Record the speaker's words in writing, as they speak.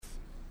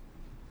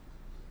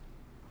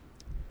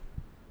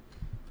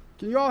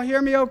Can you all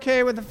hear me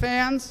okay with the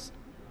fans?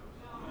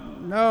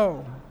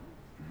 No.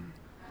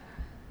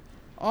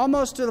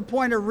 Almost to the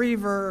point of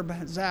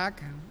reverb,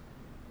 Zach.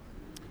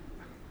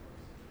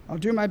 I'll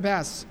do my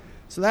best.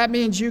 So that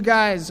means you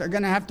guys are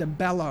going to have to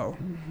bellow.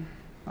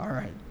 All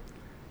right.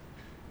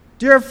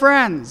 Dear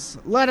friends,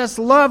 let us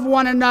love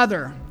one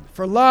another,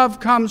 for love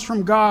comes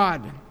from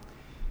God.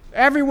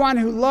 Everyone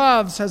who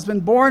loves has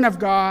been born of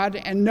God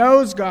and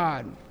knows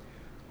God.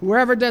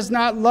 Whoever does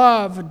not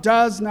love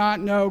does not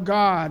know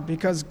God,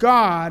 because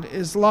God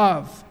is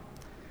love.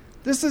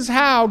 This is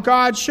how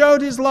God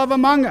showed his love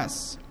among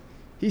us.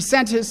 He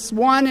sent his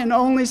one and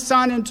only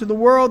Son into the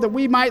world that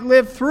we might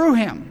live through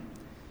him.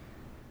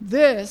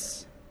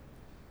 This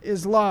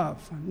is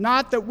love,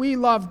 not that we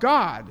love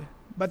God,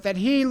 but that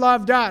he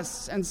loved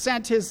us and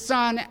sent his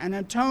Son, an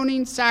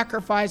atoning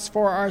sacrifice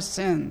for our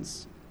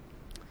sins.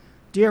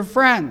 Dear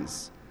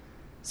friends,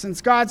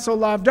 since God so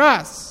loved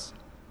us,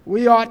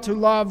 we ought to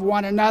love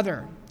one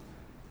another.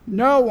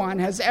 No one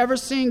has ever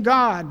seen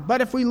God,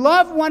 but if we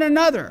love one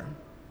another,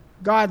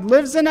 God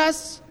lives in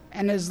us,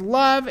 and his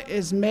love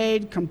is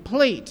made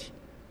complete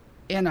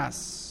in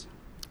us.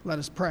 Let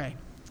us pray.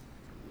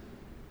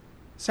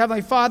 So,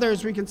 Heavenly Father,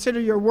 as we consider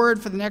your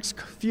word for the next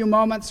few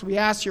moments, we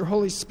ask your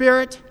Holy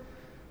Spirit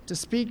to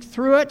speak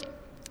through it.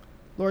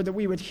 Lord, that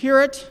we would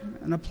hear it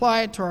and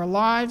apply it to our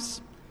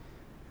lives.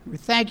 We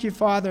thank you,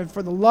 Father,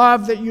 for the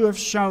love that you have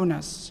shown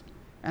us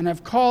and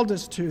have called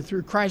us to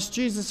through Christ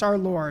Jesus our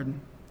Lord.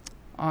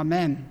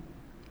 Amen.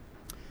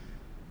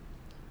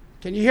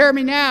 Can you hear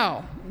me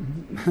now?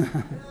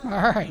 All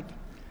right.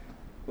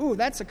 Ooh,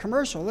 that's a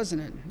commercial, isn't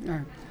it? All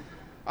right.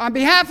 On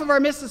behalf of our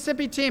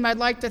Mississippi team, I'd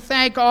like to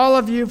thank all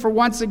of you for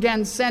once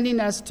again sending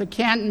us to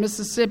Canton,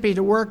 Mississippi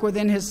to work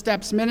within His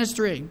Steps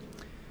ministry.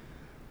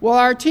 Well,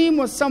 our team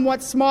was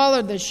somewhat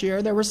smaller this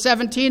year. There were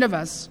 17 of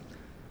us.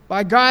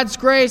 By God's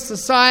grace, the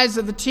size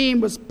of the team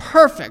was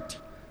perfect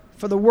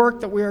for the work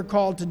that we are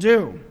called to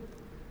do.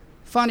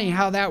 Funny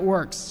how that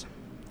works.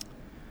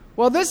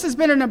 Well, this has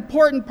been an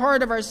important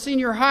part of our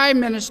senior high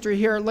ministry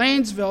here at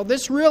Lanesville.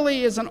 This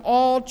really is an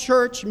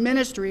all-church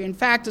ministry. In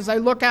fact, as I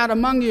look out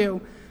among you,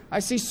 I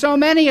see so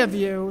many of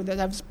you that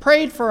have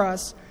prayed for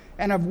us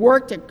and have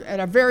worked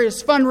at our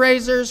various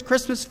fundraisers,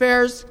 Christmas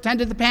fairs,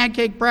 attended the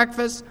pancake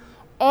breakfast,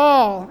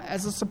 all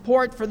as a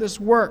support for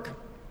this work.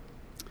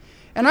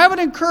 And I would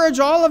encourage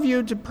all of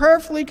you to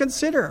prayerfully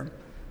consider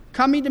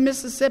coming to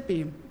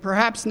Mississippi,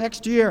 perhaps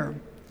next year.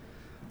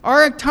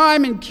 Our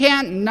time in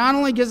Canton not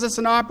only gives us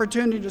an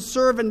opportunity to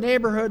serve a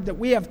neighborhood that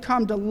we have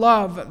come to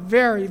love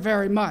very,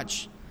 very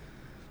much,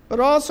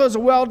 but also as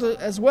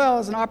well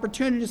as an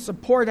opportunity to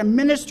support a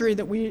ministry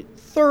that we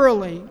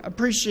thoroughly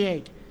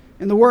appreciate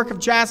in the work of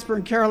Jasper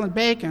and Carolyn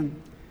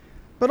Bacon,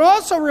 but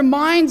also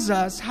reminds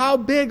us how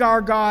big our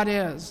God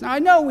is. Now, I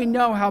know we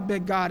know how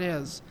big God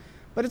is,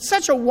 but it's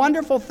such a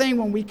wonderful thing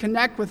when we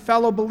connect with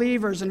fellow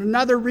believers in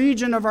another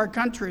region of our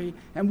country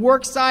and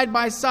work side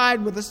by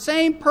side with the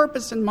same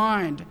purpose in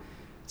mind.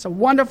 It's a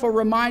wonderful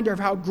reminder of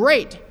how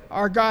great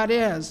our God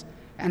is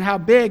and how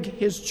big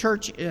his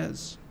church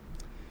is.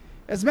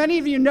 As many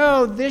of you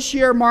know, this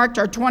year marked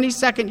our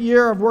 22nd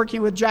year of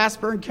working with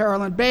Jasper and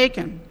Carolyn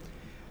Bacon.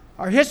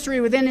 Our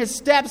history within His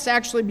Steps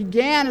actually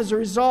began as a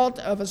result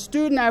of a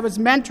student I was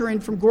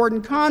mentoring from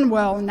Gordon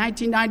Conwell in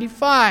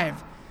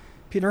 1995.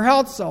 Peter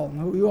Heltzel,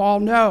 who you all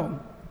know.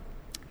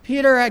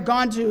 Peter had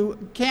gone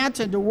to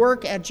Canton to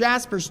work at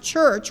Jasper's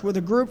church with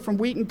a group from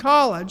Wheaton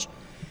College,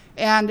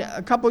 and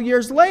a couple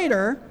years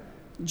later,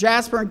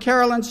 Jasper and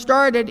Carolyn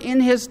started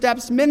in His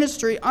Steps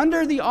ministry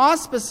under the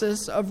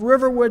auspices of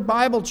Riverwood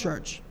Bible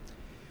Church.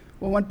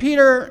 Well, when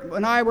Peter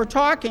and I were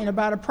talking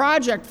about a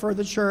project for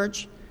the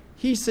church,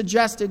 he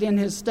suggested In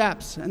His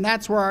Steps, and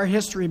that's where our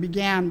history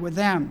began with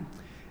them.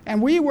 And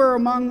we were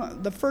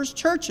among the first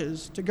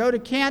churches to go to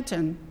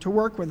Canton to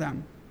work with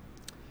them.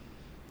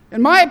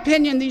 In my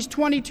opinion, these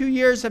 22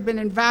 years have been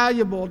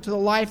invaluable to the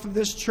life of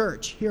this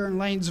church here in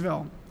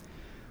Lanesville.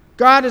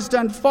 God has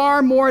done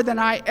far more than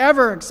I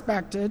ever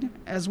expected,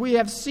 as we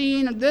have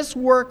seen this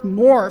work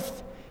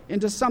morph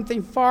into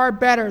something far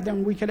better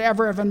than we could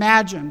ever have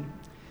imagined.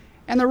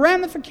 And the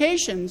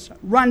ramifications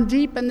run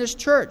deep in this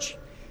church.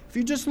 If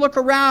you just look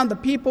around, the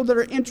people that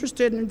are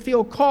interested and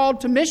feel called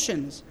to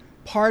missions,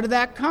 part of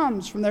that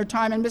comes from their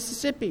time in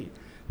Mississippi.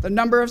 The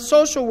number of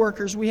social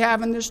workers we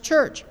have in this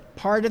church,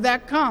 part of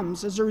that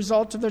comes as a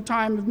result of their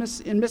time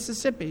in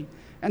Mississippi,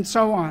 and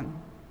so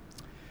on.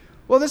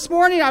 Well, this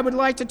morning I would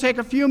like to take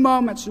a few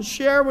moments and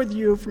share with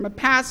you from a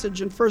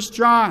passage in 1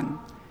 John.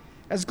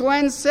 As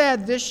Glenn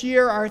said, this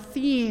year our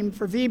theme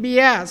for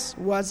VBS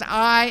was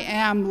I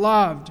Am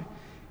Loved.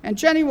 And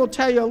Jenny will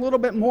tell you a little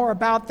bit more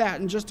about that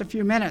in just a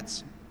few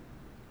minutes.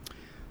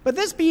 But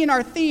this being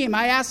our theme,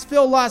 I asked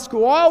Phil Lusk,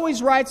 who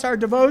always writes our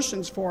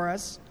devotions for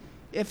us,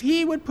 if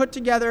he would put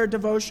together a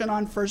devotion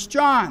on 1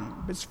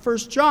 John. Because 1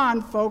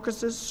 John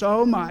focuses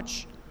so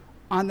much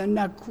on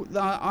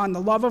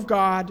the love of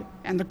God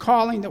and the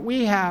calling that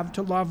we have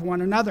to love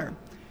one another.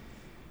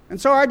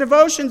 And so our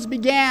devotions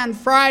began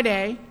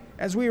Friday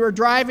as we were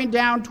driving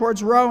down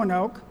towards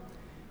Roanoke.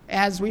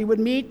 as we would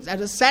meet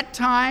at a set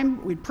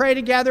time. We'd pray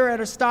together at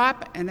a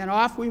stop, and then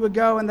off we would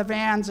go in the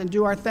vans and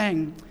do our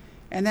thing.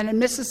 And then in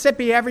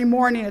Mississippi, every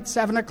morning at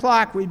 7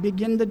 o'clock, we'd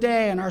begin the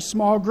day in our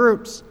small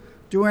groups,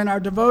 doing our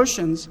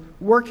devotions,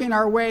 working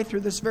our way through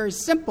this very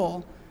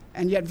simple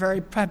and yet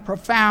very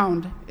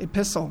profound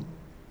epistle.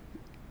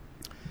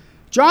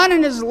 John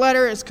in his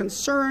letter is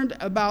concerned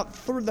about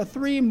the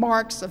three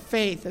marks of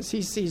faith as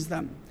he sees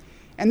them.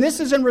 And this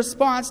is in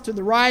response to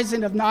the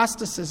rising of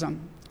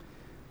Gnosticism.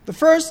 The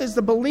first is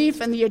the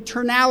belief in the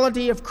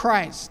eternality of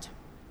Christ,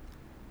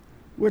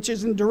 which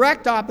is in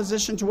direct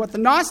opposition to what the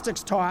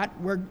Gnostics taught,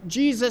 where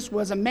Jesus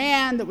was a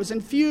man that was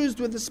infused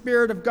with the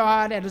Spirit of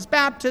God at his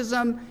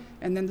baptism,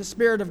 and then the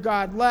Spirit of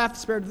God left,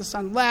 the Spirit of the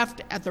Son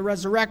left at the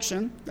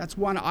resurrection. That's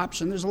one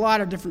option. There's a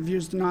lot of different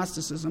views to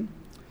Gnosticism.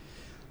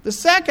 The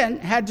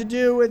second has to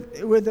do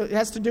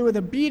with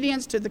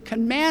obedience to the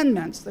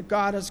commandments that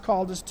God has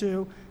called us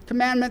to,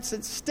 commandments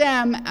that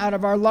stem out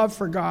of our love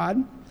for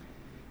God.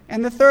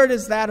 And the third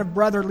is that of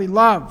brotherly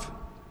love.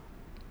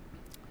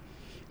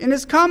 In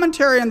his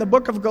commentary on the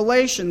book of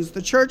Galatians,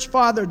 the church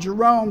father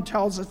Jerome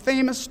tells a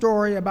famous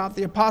story about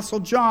the Apostle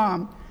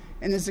John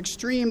and his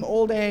extreme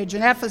old age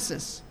in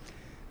Ephesus.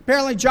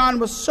 Apparently, John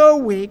was so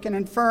weak and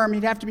infirm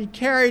he'd have to be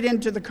carried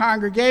into the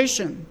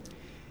congregation.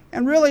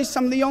 And really,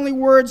 some of the only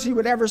words he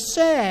would ever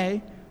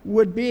say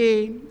would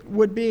be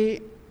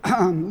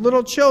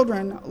little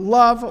children,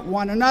 love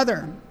one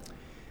another.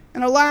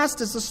 And alas,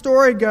 as the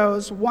story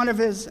goes, one of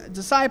his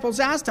disciples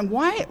asked him,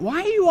 why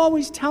are you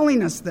always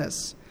telling us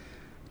this?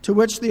 To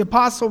which the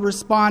apostle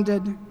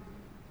responded,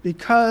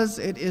 because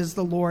it is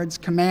the Lord's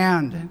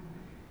command.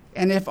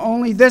 And if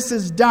only this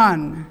is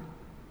done,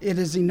 it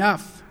is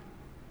enough.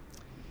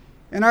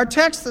 In our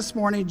text this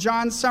morning,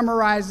 John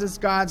summarizes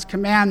God's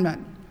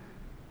commandment.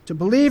 To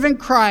believe in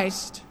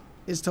Christ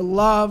is to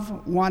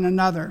love one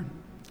another.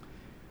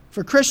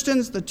 For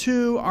Christians, the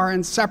two are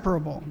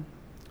inseparable.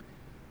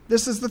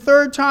 This is the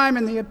third time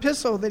in the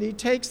epistle that he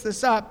takes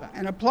this up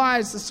and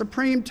applies the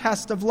supreme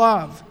test of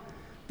love.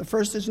 The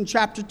first is in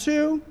chapter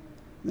 2,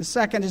 the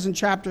second is in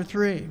chapter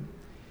 3.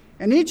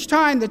 And each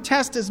time the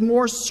test is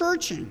more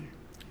searching.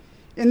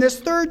 In this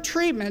third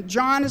treatment,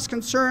 John is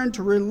concerned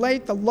to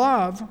relate the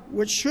love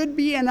which should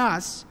be in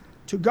us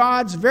to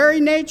God's very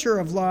nature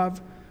of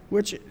love,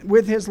 which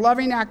with his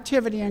loving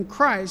activity in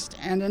Christ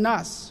and in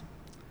us.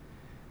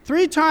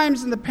 3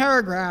 times in the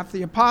paragraph,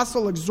 the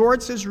apostle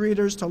exhorts his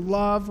readers to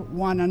love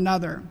one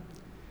another.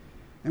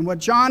 And what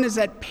John is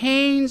at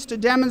pains to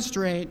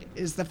demonstrate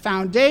is the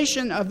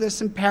foundation of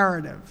this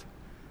imperative.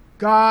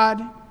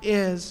 God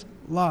is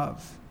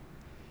love.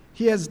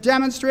 He has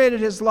demonstrated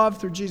his love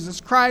through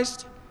Jesus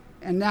Christ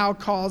and now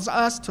calls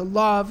us to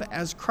love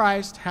as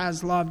Christ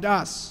has loved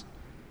us.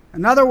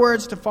 In other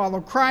words, to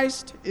follow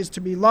Christ is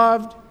to be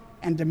loved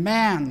and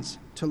demands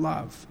to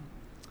love.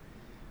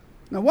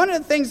 Now, one of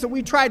the things that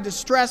we tried to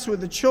stress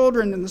with the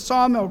children in the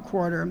Sawmill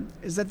Quarter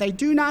is that they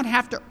do not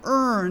have to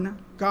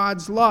earn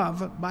God's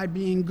love by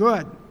being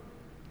good.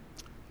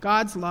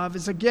 God's love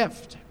is a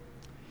gift.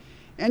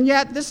 And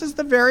yet, this is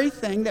the very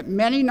thing that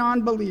many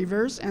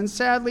non-believers, and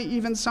sadly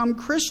even some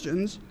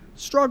Christians,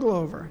 struggle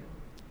over.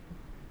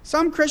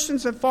 Some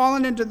Christians have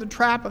fallen into the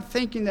trap of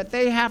thinking that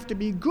they have to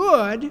be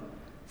good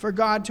for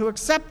God to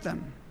accept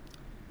them.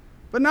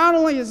 But not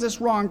only is this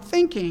wrong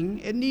thinking,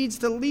 it leads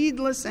to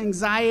needless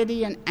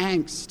anxiety and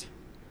angst.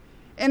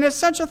 And if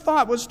such a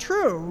thought was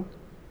true,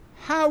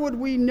 how would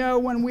we know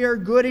when we are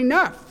good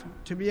enough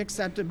to be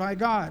accepted by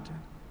God?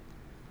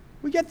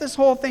 We get this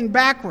whole thing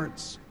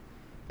backwards.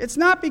 It's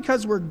not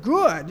because we're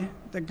good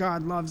that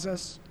God loves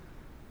us.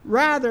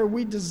 Rather,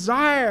 we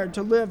desire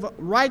to live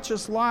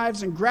righteous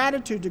lives in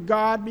gratitude to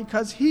God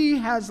because he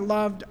has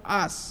loved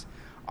us.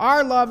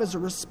 Our love is a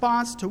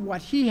response to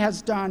what he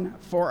has done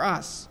for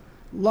us.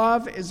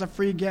 Love is a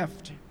free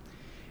gift.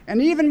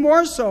 And even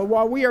more so,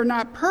 while we are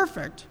not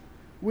perfect,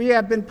 we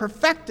have been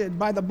perfected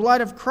by the blood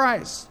of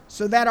Christ,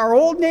 so that our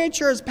old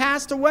nature has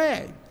passed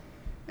away,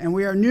 and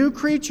we are new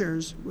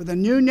creatures with a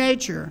new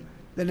nature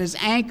that is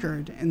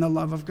anchored in the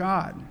love of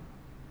God.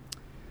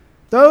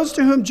 Those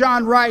to whom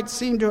John writes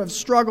seem to have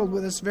struggled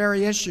with this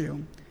very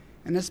issue,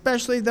 and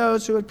especially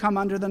those who had come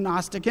under the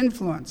Gnostic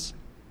influence.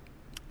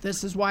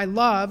 This is why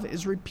love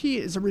is a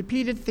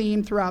repeated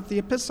theme throughout the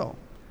epistle.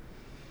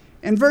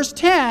 In verse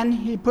 10,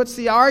 he puts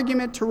the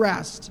argument to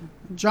rest.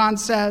 John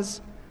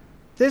says,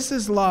 "This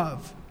is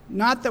love,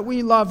 not that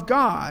we love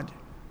God,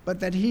 but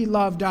that he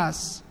loved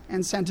us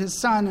and sent his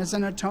Son as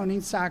an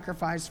atoning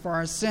sacrifice for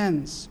our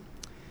sins."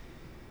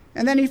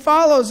 And then he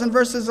follows in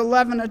verses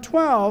 11 and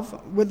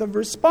 12 with a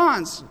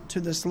response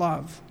to this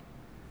love.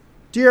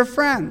 "Dear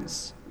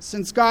friends,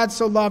 since God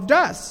so loved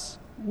us,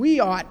 we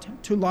ought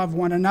to love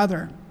one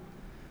another.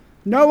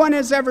 No one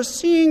has ever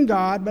seen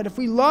God, but if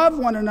we love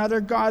one another,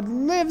 God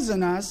lives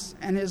in us,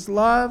 and his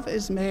love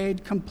is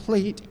made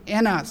complete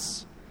in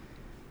us.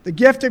 The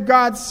gift of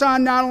God's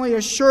Son not only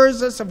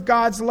assures us of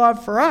God's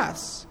love for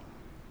us,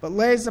 but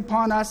lays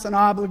upon us an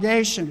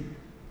obligation.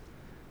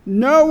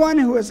 No one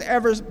who has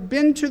ever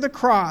been to the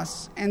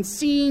cross and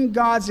seen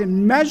God's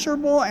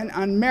immeasurable and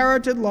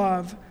unmerited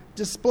love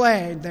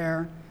displayed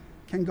there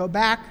can go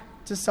back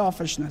to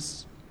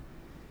selfishness.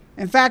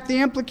 In fact, the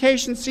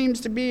implication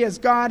seems to be, as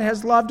God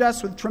has loved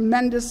us with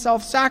tremendous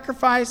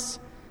self-sacrifice,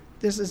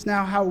 this is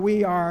now how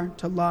we are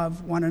to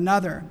love one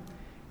another.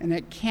 And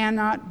it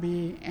cannot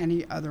be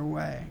any other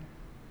way.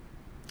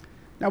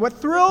 Now, what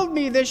thrilled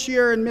me this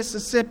year in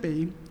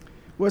Mississippi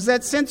was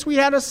that since we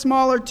had a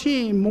smaller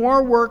team,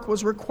 more work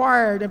was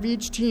required of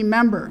each team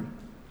member.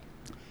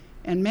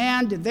 And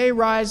man, did they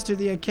rise to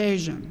the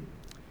occasion.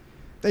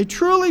 They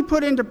truly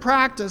put into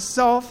practice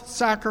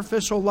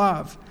self-sacrificial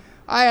love.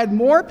 I had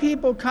more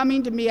people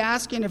coming to me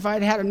asking if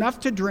I'd had enough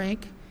to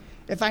drink,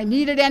 if I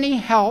needed any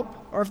help,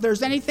 or if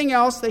there's anything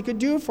else they could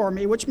do for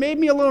me, which made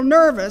me a little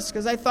nervous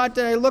because I thought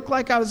that I looked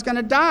like I was going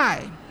to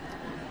die.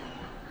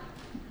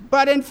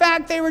 But in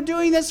fact, they were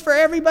doing this for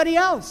everybody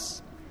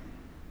else.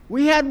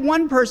 We had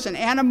one person,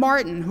 Anna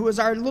Martin, who was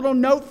our little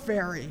note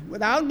fairy,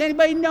 without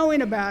anybody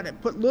knowing about it,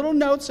 put little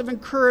notes of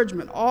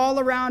encouragement all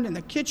around in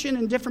the kitchen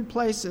and different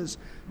places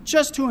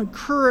just to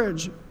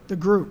encourage the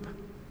group.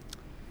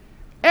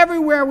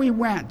 Everywhere we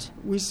went,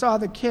 we saw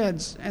the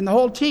kids and the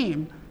whole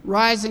team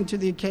rising to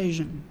the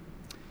occasion.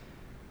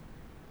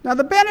 Now,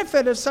 the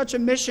benefit of such a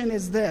mission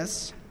is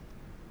this,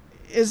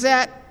 is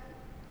that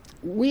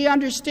we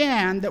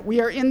understand that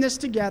we are in this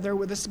together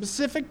with a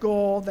specific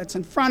goal that's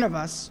in front of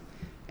us,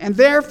 and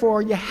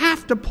therefore you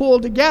have to pull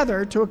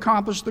together to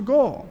accomplish the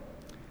goal.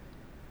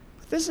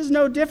 But this is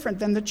no different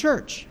than the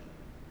church.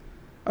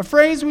 A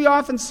phrase we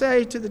often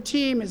say to the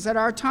team is that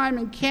our time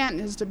in Canton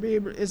is to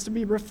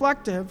be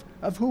reflective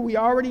of who we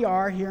already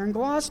are here in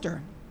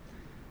Gloucester.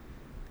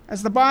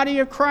 As the body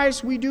of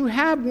Christ, we do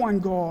have one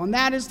goal, and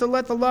that is to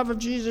let the love of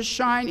Jesus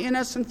shine in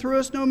us and through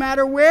us no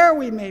matter where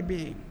we may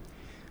be.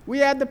 We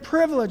had the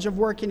privilege of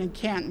working in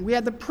Canton. We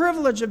had the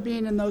privilege of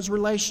being in those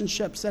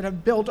relationships that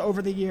have built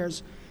over the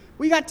years.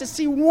 We got to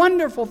see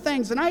wonderful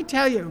things, and I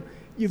tell you,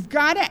 you've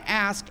got to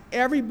ask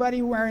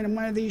everybody wearing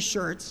one of these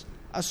shirts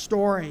a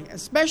story.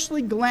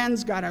 Especially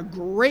Glenn's got a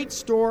great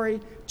story.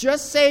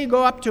 Just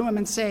go up to him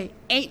and say,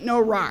 "Ain't no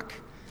rock,"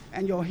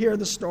 and you'll hear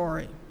the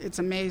story. It's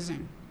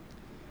amazing.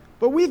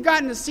 But we've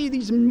gotten to see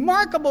these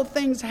remarkable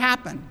things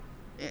happen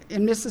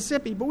in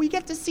Mississippi, but we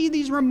get to see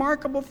these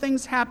remarkable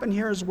things happen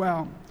here as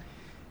well.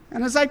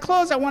 And as I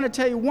close, I want to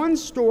tell you one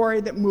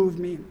story that moved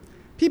me.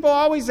 People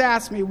always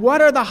ask me, what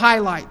are the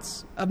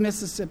highlights of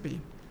Mississippi?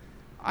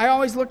 I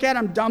always look at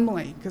them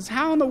dumbly, because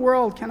how in the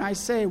world can I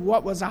say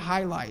what was a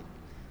highlight?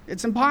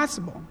 It's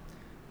impossible.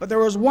 But there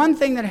was one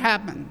thing that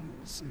happened.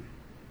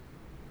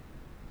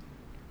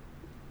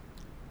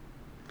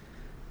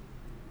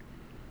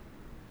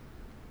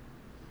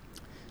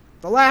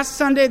 The last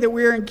Sunday that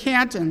we were in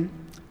Canton,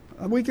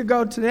 a week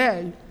ago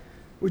today,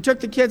 we took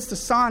the kids to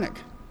Sonic.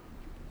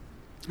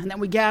 And then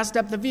we gassed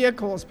up the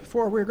vehicles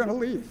before we were going to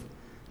leave.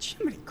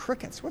 Jiminy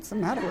crickets, what's the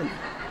matter with me?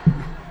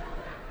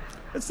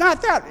 It's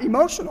not that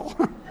emotional.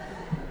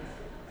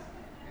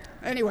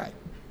 Anyway,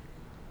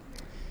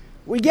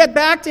 we get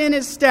back to In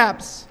His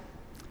Steps,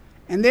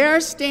 and there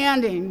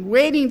standing,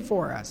 waiting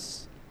for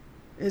us,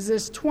 is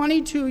this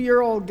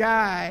 22-year-old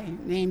guy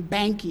named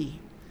Banky.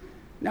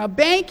 Now,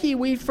 Banky,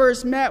 we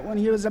first met when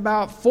he was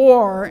about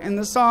 4 in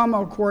the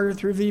Sawmill Quarter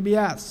through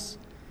VBS.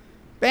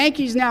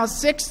 Banky's now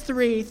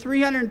 6'3",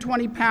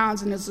 320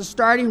 pounds, and is the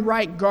starting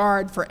right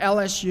guard for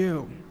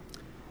LSU.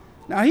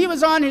 Now, he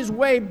was on his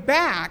way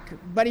back,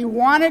 but he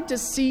wanted to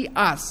see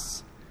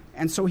us.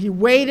 And so he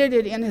waited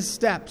In His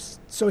Steps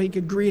so he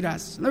could greet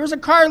us. And there was a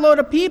carload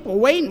of people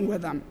waiting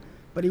with him,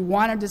 but he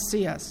wanted to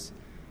see us.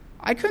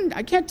 I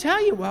can't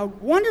tell you how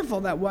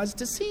wonderful that was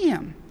to see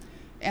him.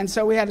 And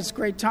so we had this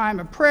great time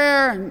of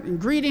prayer and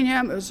greeting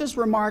him. It was just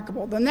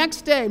remarkable. The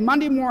next day,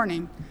 Monday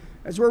morning,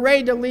 as we're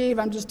ready to leave,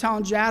 I'm just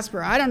telling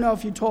Jasper, I don't know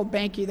if you told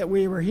Banky that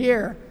we were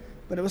here,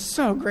 but it was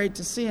so great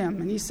to see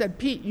him. And he said,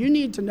 Pete, you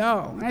need to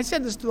know, and I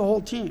said this to the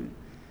whole team,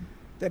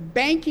 that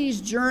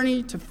Banky's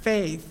journey to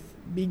faith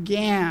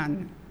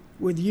began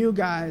with you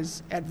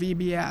guys at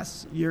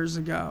VBS years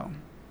ago.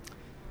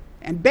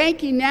 And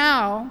Banky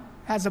now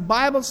has a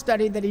Bible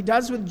study that he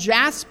does with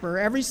Jasper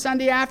every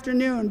Sunday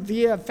afternoon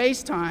via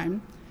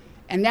FaceTime.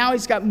 And now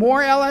he's got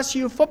more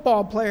LSU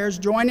football players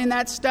joining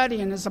that study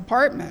in his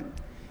apartment.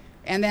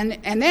 And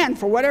then,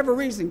 for whatever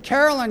reason,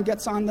 Carolyn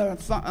gets on the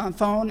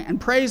phone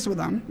and prays with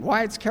them.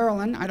 Why it's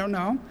Carolyn, I don't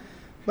know.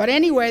 But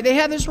anyway, they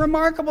have this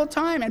remarkable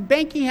time. And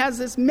Banky has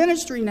this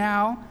ministry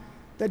now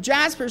that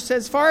Jasper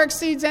says far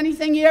exceeds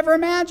anything he ever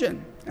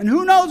imagined. And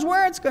who knows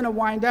where it's going to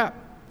wind up.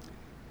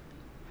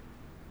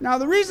 Now,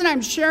 the reason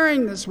I'm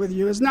sharing this with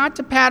you is not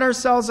to pat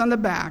ourselves on the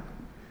back,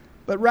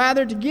 but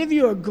rather to give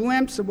you a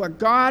glimpse of what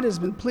God has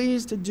been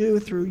pleased to do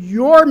through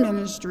your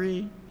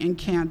ministry in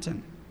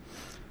Canton.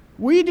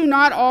 We do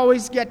not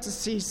always get to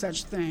see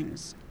such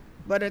things,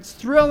 but it's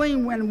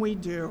thrilling when we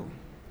do.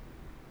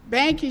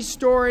 Banky's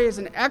story is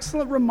an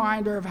excellent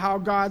reminder of how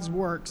God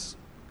works.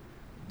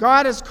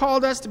 God has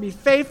called us to be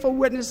faithful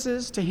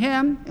witnesses to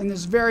Him in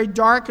this very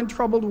dark and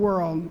troubled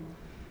world.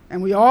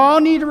 And we all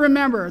need to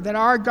remember that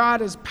our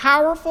God is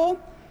powerful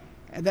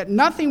and that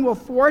nothing will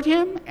thwart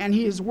him, and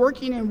he is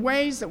working in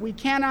ways that we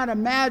cannot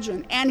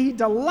imagine, and he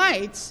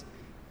delights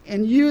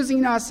in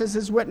using us as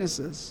his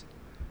witnesses.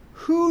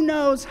 Who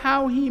knows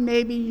how he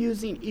may be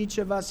using each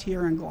of us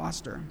here in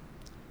Gloucester?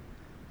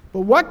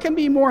 But what can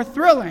be more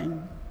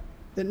thrilling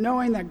than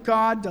knowing that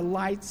God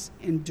delights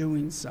in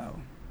doing so?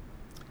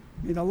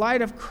 May the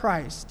light of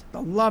Christ,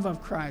 the love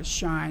of Christ,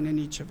 shine in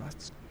each of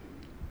us.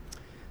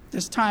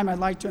 This time, I'd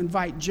like to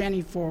invite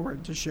Jenny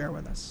forward to share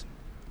with us.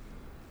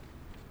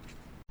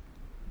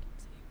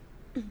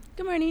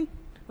 Good morning.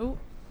 Oh,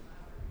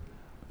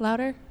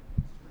 louder?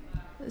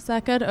 Is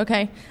that good?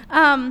 Okay.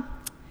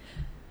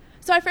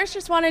 So I first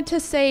just wanted to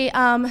say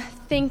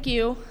thank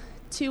you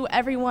to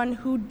everyone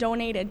who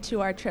donated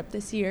to our trip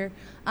this year,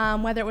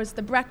 whether it was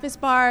the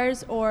breakfast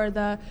bars or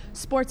the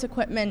sports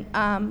equipment.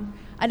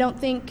 I don't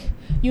think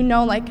you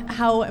know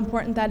how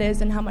important that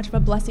is and how much of a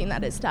blessing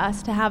that is to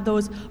us to have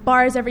those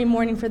bars every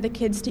morning for the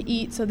kids to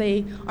eat so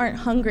they aren't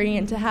hungry,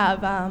 and to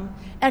have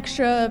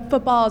extra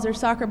footballs or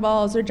soccer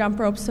balls or jump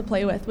ropes to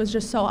play with was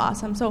just so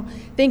awesome. So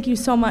thank you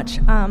so much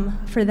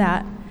for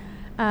that.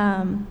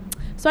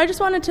 So I just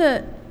wanted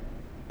to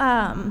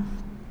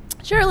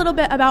share a little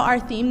bit about our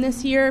theme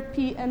this year.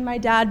 Pete and my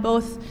dad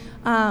both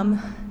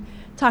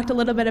talked a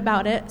little bit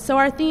about it. So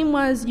our theme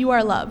was You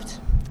Are Loved.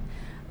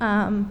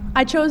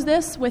 I chose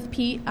this with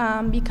Pete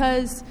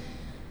because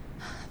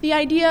the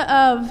idea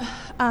of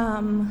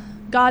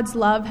God's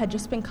love had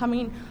just been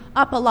coming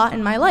up a lot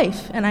in my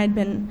life, and I'd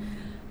been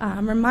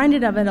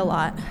reminded of it a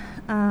lot.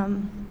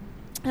 And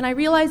I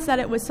realized that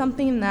it was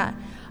something that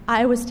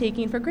I was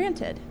taking for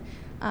granted.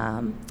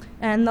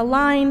 And the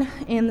line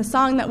in the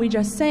song that we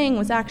just sang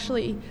was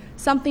actually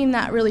something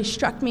that really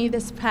struck me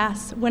this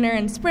past winter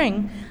and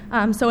spring.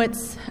 So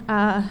it's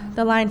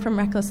the line from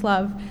Reckless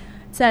Love.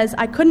 It says,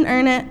 I couldn't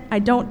earn it, I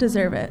don't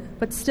deserve it,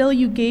 but still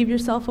you gave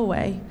yourself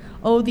away.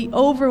 Oh, the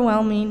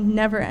overwhelming,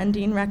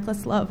 never-ending,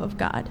 reckless love of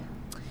God.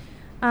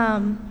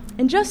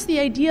 And just the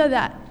idea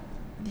that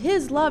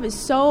his love is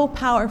so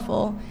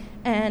powerful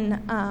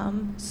and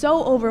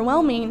so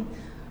overwhelming,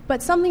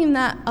 but something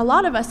that a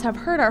lot of us have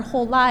heard our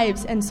whole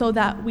lives, and so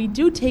that we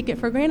do take it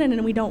for granted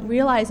and we don't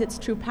realize its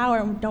true power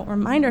and we don't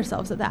remind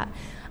ourselves of that.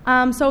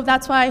 So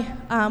that's why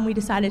we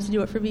decided to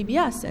do it for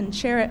VBS and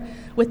share it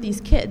with these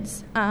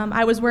kids.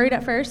 I was worried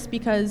at first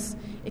because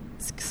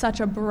it's such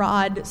a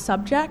broad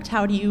subject.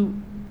 How do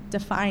you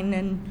define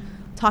and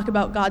talk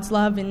about God's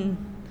love in,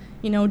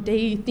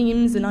 day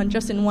themes and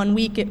just in 1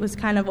 week? It was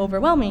kind of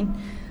overwhelming.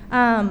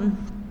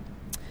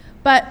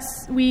 But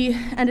we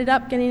ended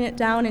up getting it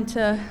down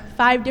into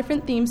 5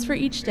 different themes for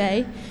each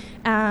day.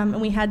 And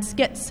we had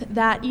skits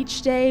that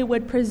each day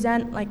would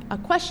present a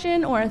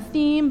question or a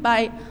theme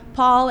by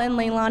Paul and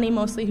Leilani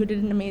mostly, who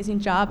did an amazing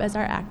job as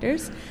our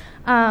actors.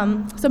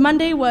 So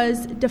Monday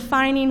was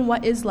defining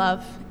what is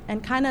love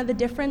and kind of the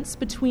difference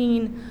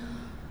between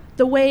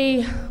the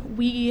way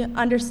we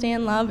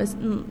understand love as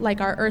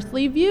our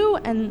earthly view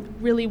and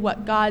really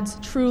what God's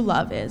true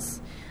love is.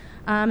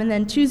 And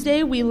then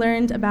Tuesday we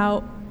learned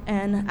about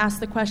and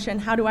asked the question,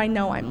 how do I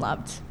know I'm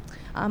loved?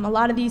 A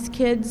lot of these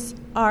kids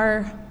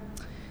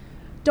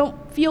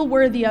don't feel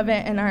worthy of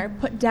it and are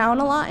put down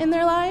a lot in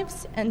their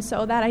lives. And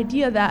so that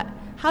idea that,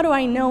 how do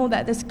I know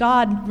that this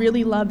God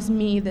really loves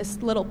me,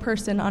 this little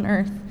person on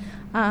earth?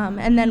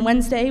 And then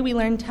Wednesday, we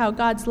learned how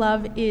God's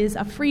love is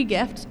a free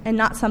gift and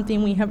not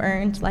something we have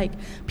earned. Like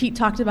Pete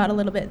talked about a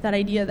little bit, that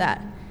idea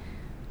that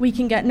we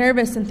can get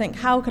nervous and think,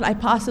 how could I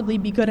possibly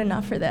be good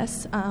enough for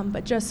this?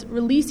 But just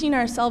releasing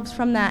ourselves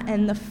from that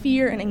and the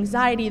fear and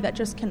anxiety that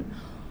just can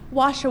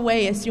wash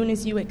away as soon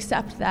as you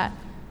accept that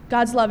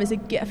God's love is a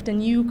gift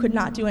and you could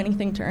not do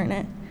anything to earn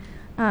it.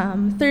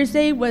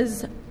 Thursday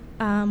was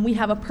we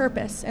have a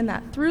purpose, and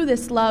that through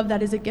this love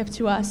that is a gift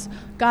to us,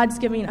 God's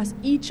giving us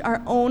each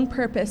our own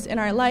purpose in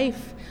our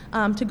life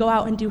to go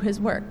out and do his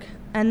work,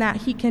 and that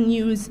he can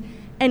use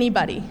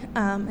anybody.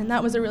 And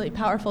that was a really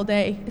powerful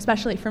day,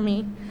 especially for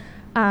me.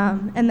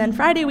 And then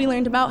Friday we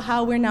learned about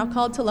how we're now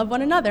called to love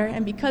one another,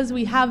 and because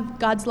we have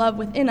God's love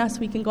within us,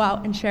 we can go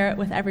out and share it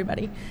with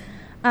everybody.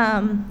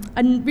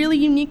 A really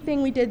unique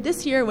thing we did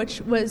this year,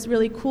 which was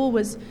really cool,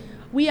 was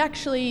we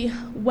actually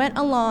went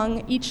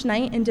along each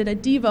night and did a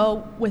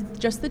Devo with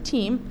just the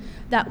team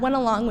that went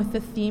along with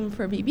the theme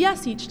for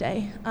VBS each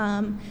day.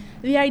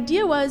 The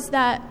idea was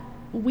that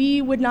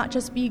we would not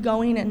just be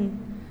going and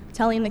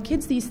telling the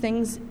kids these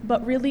things,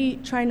 but really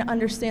trying to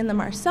understand them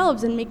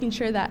ourselves and making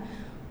sure that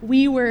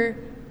we were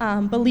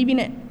believing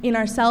it in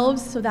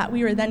ourselves so that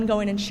we were then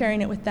going and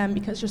sharing it with them,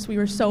 because just we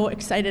were so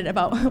excited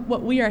about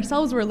what we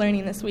ourselves were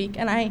learning this week.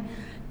 And I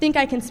think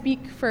I can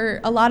speak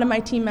for a lot of my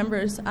team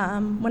members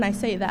when I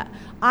say that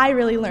I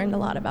really learned a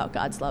lot about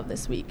God's love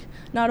this week.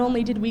 Not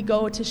only did we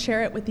go to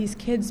share it with these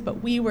kids,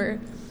 but we were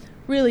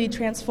really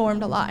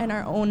transformed a lot in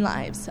our own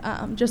lives,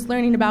 just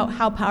learning about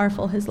how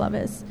powerful his love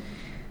is.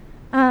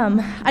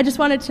 I just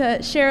wanted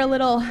to share a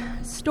little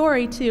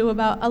story, too,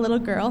 about a little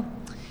girl.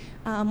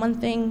 One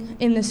thing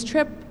in this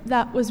trip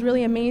that was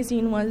really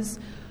amazing was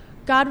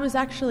God was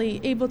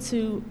actually able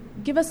to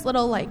give us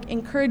little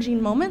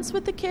encouraging moments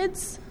with the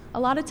kids. A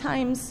lot of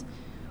times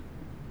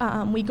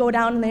we go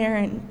down there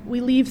and we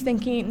leave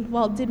thinking,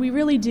 well, did we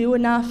really do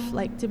enough?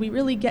 Like, did we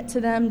really get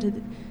to them?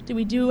 Did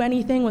we do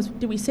anything?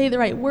 Did we say the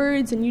right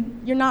words?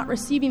 And you're not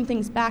receiving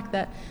things back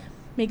that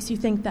makes you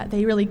think that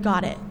they really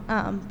got it.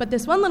 But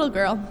this one little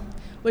girl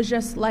was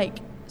just like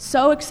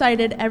so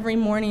excited every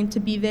morning to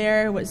be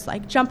there, was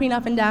like jumping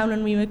up and down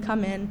when we would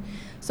come in.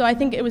 So I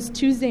think it was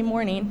Tuesday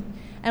morning,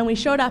 and we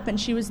showed up and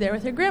she was there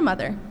with her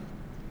grandmother.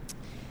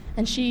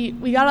 And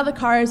we got out of the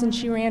cars, and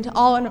she ran to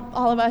all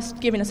of us,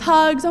 giving us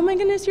hugs. Oh, my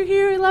goodness, you're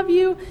here. I love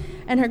you.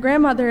 And her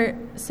grandmother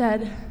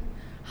said,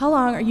 how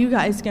long are you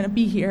guys going to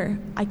be here?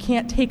 I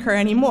can't take her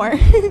anymore.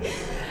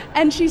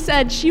 And she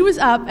said she was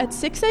up at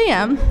 6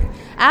 a.m.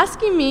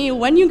 asking me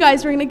when you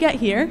guys were going to get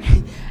here.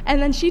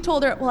 And then she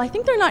told her, well, I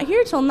think they're not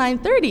here till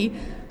 9:30.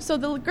 So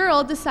the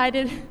girl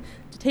decided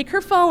to take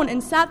her phone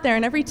and sat there,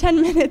 and every 10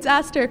 minutes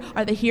asked her,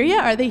 are they here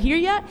yet? Are they here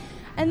yet?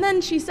 And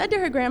then she said to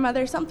her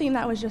grandmother something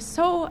that was just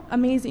so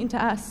amazing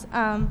to us.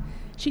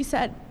 She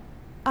said,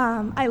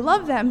 I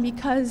love them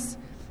because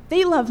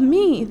they love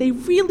me. They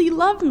really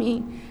love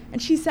me.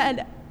 And she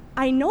said,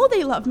 I know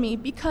they love me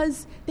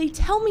because they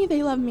tell me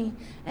they love me.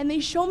 And they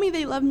show me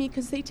they love me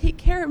because they take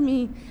care of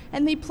me.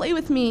 And they play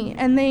with me.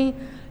 And they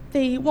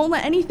won't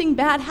let anything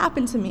bad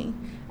happen to me.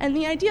 And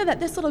the idea that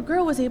this little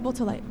girl was able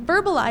to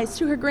verbalize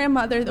to her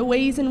grandmother the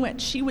ways in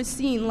which she was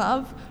seeing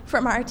love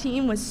from our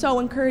team was so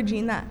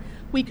encouraging that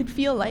we could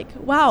feel like,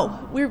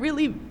 wow, we're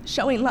really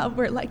showing love.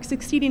 We're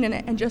succeeding in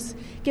it, and just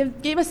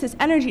gave us this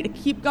energy to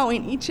keep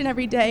going each and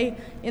every day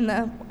in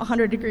the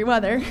 100-degree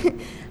weather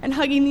and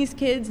hugging these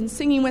kids and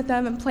singing with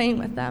them and playing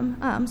with them.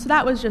 So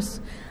that was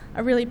just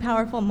a really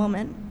powerful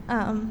moment.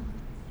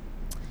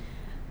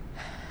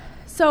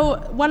 So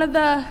one of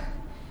the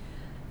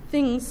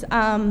things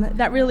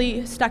that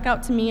really stuck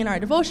out to me in our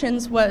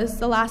devotions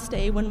was the last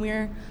day when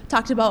we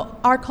talked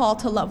about our call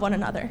to love one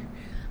another,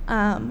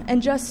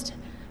 and just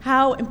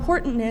how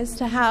important it is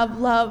to have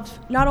love,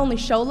 not only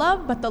show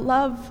love, but the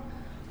love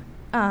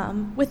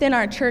within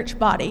our church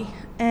body,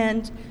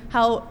 and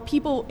how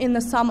people in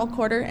the Samal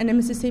Quarter and in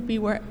Mississippi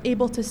were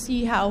able to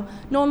see how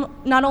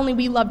not only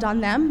we loved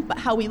on them, but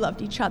how we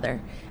loved each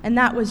other. And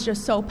that was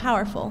just so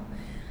powerful.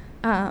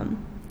 And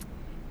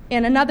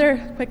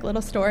another quick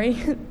little story.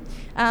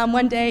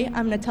 One day,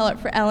 I'm going to tell it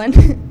for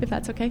Ellen, if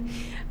that's okay.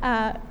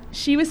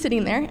 She was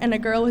sitting there, and a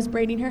girl was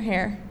braiding her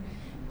hair.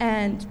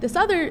 And this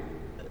other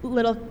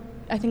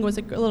I think it was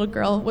a little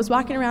girl, was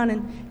walking around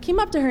and came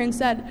up to her and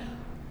said,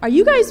 are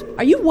you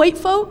white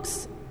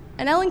folks?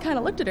 And Ellen kind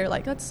of looked at her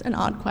like, that's an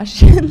odd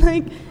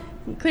question.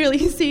 Clearly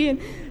you see.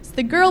 And so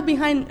the girl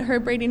behind her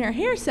braiding her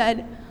hair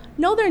said,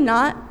 no, they're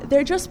not.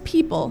 They're just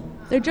people.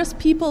 They're just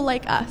people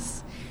like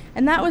us.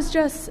 And that was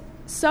just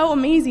so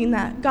amazing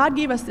that God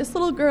gave us this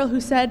little girl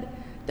who said,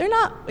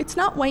 it's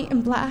not white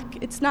and black.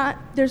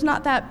 There's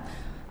not that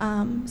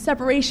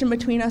separation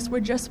between us. We're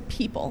just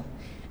people.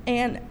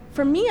 And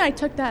for me, I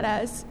took that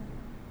as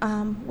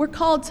we're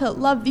called to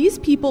love these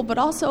people, but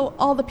also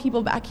all the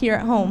people back here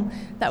at home,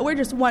 that we're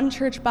just one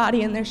church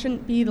body, and there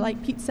shouldn't be,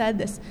 like Pete said,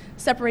 this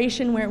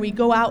separation where we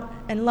go out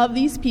and love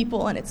these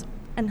people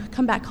and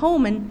come back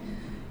home and,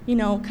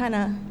 kind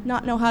of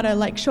not know how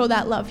to show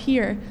that love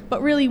here.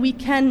 But really, we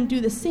can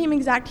do the same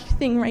exact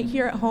thing right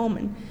here at home,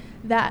 and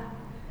that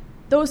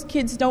those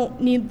kids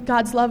don't need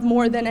God's love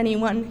more than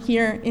anyone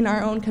here in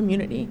our own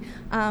community.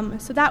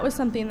 So that was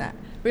something that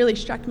really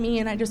struck me,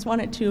 and I just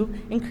wanted to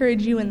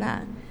encourage you in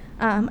that.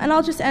 And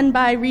I'll just end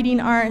by reading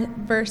our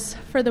verse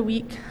for the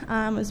week.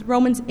 It was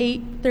Romans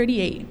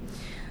 8:38.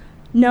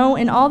 No,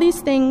 in all these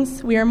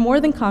things we are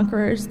more than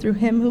conquerors through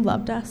him who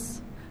loved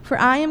us. For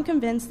I am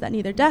convinced that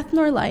neither death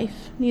nor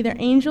life, neither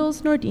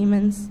angels nor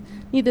demons,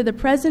 neither the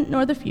present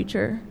nor the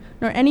future,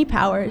 nor any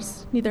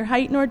powers, neither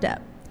height nor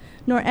depth,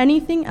 nor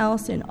anything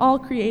else in all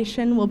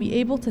creation will be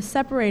able to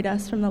separate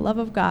us from the love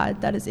of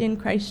God that is in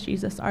Christ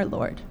Jesus our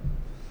Lord.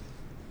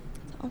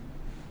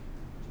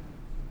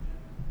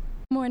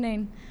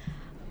 Morning.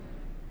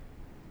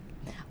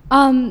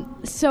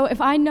 So if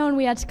I'd known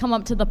we had to come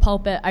up to the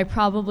pulpit, I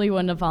probably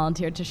wouldn't have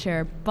volunteered to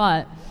share,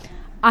 but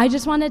I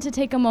just wanted to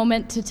take a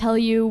moment to tell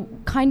you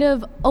kind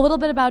of a little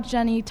bit about,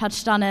 Jenny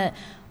touched on it,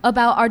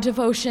 about our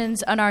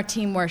devotions and our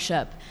team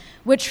worship,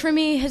 which for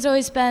me has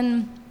always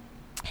been,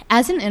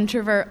 as an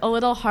introvert, a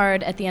little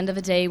hard at the end of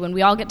the day when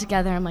we all get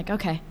together. I'm like,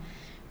 okay,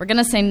 we're going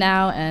to sing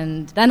now,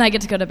 and then I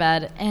get to go to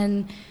bed.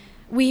 And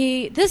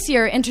we, this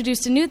year,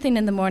 introduced a new thing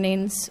in the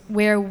mornings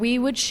where we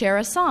would share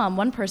a psalm.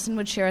 One person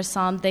would share a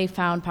psalm they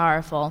found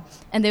powerful,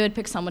 and they would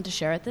pick someone to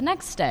share it the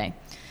next day.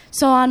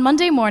 So on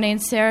Monday morning,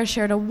 Sarah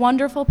shared a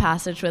wonderful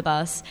passage with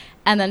us,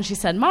 and then she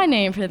said my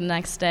name for the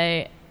next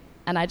day,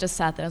 and I just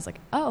sat there. I was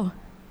like, oh,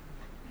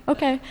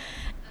 okay.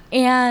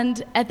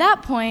 And at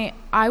that point,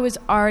 I was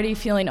already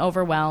feeling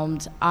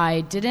overwhelmed.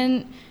 I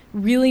didn't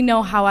really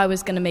know how I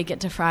was going to make it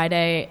to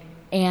Friday,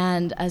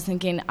 and I was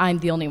thinking, I'm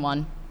the only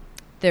one.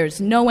 There's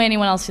no way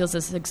anyone else feels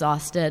this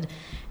exhausted.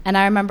 And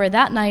I remember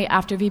that night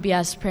after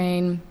VBS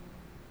praying,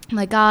 I'm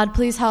like, God,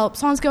 please help.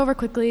 Songs go over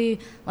quickly.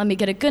 Let me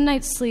get a good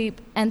night's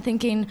sleep. And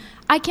thinking,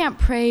 I can't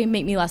pray,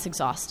 make me less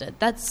exhausted.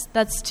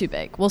 That's too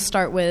big. We'll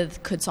start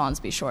with, could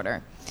songs be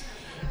shorter?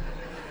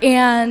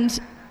 And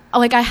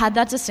like I had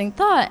that distinct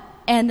thought.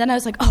 And then I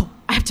was like, oh,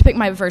 I have to pick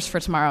my verse for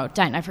tomorrow.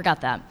 Dang, I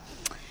forgot that.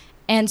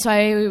 And so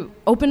I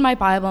opened my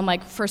Bible. I'm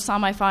like, first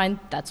psalm I find,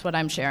 that's what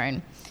I'm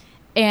sharing.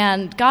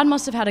 And God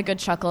must have had a good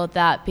chuckle at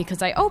that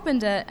because I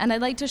opened it. And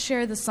I'd like to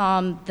share the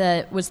psalm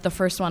that was the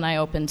first one I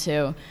opened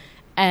to.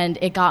 And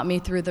it got me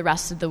through the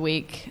rest of the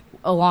week,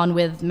 along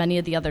with many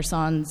of the other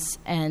songs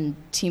and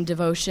team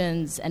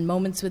devotions and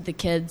moments with the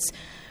kids,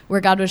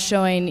 where God was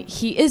showing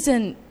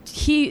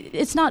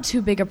it's not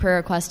too big a prayer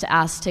request to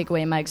ask to take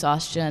away my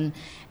exhaustion.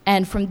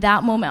 And from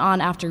that moment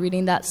on, after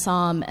reading that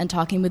psalm and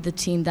talking with the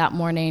team that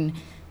morning,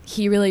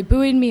 he really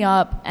buoyed me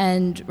up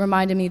and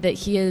reminded me that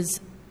he is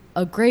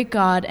a great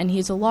God and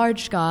he's a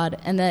large God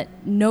and that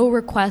no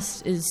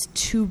request is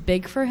too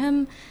big for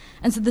him.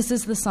 And so this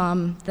is the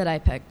psalm that I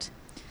picked.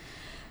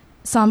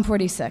 Psalm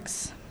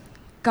 46.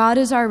 God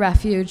is our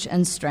refuge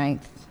and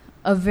strength,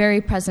 a very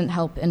present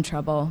help in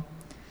trouble.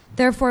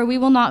 Therefore we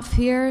will not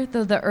fear,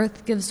 though the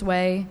earth gives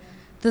way,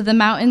 though the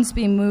mountains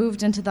be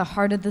moved into the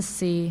heart of the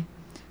sea,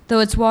 though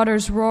its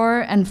waters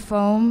roar and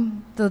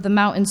foam, though the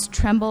mountains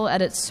tremble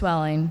at its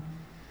swelling.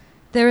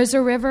 There is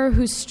a river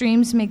whose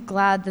streams make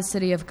glad the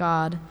city of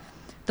God,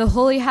 the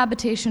holy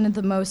habitation of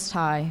the Most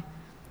High.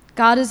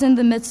 God is in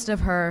the midst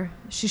of her,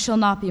 she shall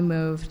not be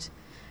moved.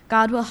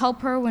 God will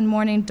help her when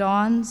morning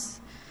dawns.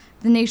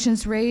 The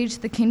nations rage,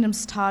 the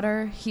kingdoms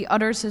totter. He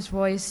utters his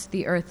voice,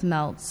 the earth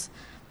melts.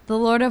 The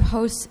Lord of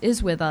hosts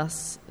is with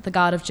us. The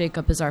God of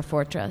Jacob is our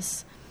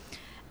fortress.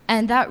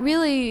 And that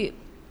really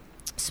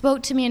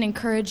spoke to me and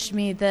encouraged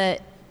me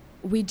that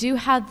we do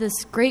have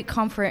this great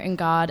comfort in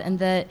God and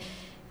that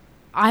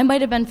I might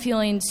have been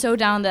feeling so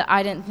down that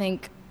I didn't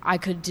think I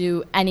could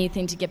do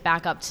anything to get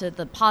back up to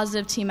the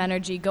positive team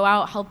energy, go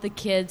out, help the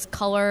kids,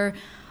 color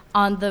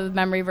on the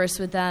memory verse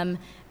with them.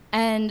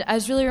 And I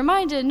was really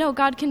reminded, no,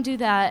 God can do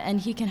that, and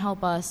he can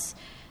help us.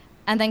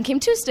 And then came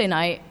Tuesday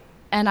night,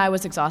 and I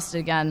was exhausted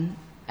again,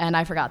 and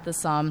I forgot this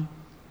psalm.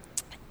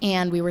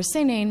 And we were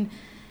singing,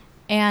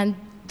 and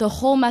the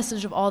whole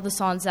message of all the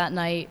songs that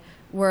night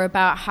were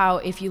about how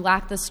if you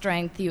lack the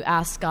strength, you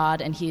ask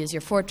God, and he is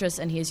your fortress,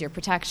 and he is your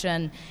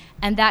protection.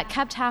 And that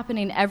kept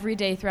happening every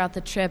day throughout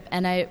the trip,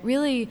 and it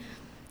really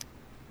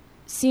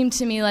seemed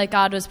to me like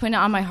God was putting it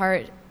on my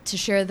heart to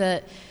share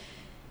that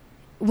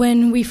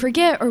when we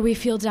forget or we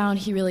feel down,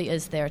 he really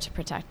is there to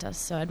protect us.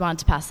 So I'd want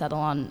to pass that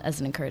along as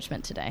an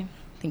encouragement today.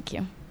 Thank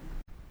you.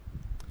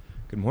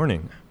 Good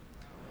morning.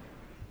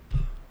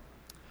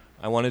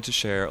 I wanted to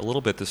share a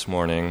little bit this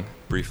morning,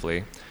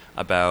 briefly,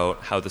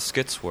 about how the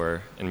skits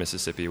were in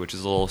Mississippi, which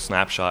is a little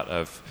snapshot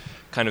of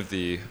kind of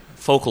the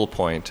focal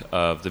point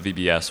of the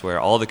VBS, where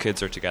all the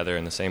kids are together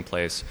in the same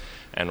place,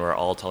 and we're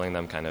all telling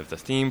them kind of the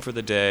theme for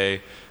the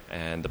day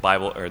and the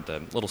Bible, or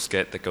the little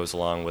skit that goes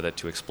along with it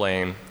to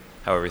explain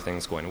how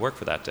everything's going to work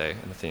for that day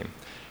and the theme.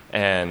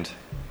 And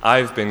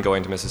I've been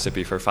going to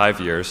Mississippi for 5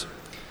 years,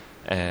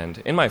 and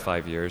in my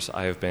 5 years,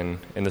 I have been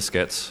in the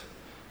skits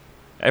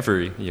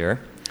every year.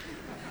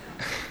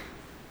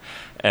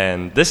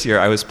 And this year,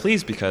 I was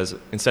pleased because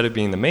instead of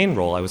being the main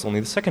role, I was only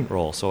the second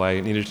role, so I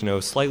needed to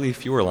know slightly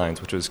fewer lines,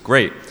 which was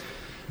great.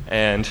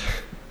 And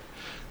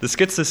the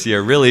skits this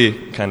year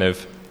really kind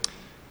of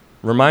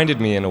reminded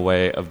me in a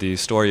way of the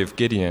story of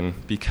Gideon,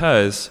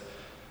 because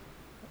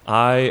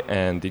I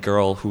and the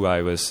girl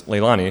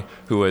Leilani,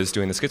 who was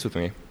doing the skits with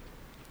me,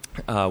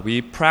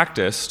 we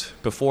practiced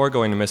before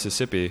going to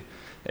Mississippi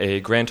a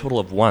grand total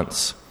of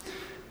once.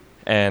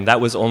 And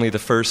that was only the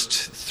first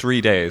 3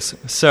 days.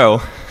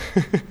 So,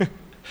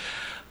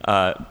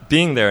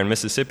 being there in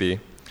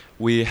Mississippi,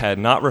 we had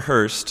not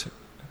rehearsed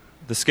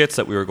the skits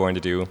that we were going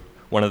to do,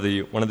 one of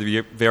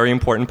the very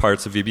important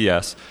parts of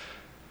VBS,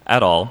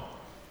 at all.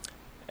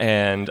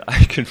 And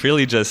I could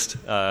really just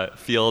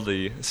feel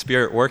the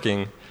Spirit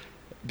working,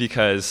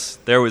 because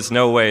there was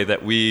no way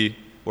that we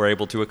were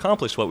able to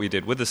accomplish what we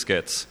did with the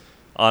skits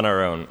on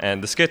our own.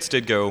 And the skits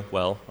did go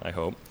well, I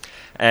hope.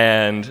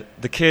 And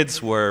the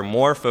kids were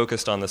more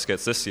focused on the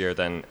skits this year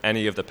than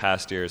any of the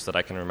past years that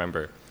I can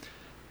remember.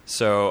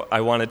 So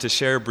I wanted to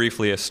share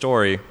briefly a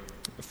story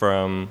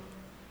from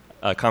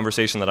a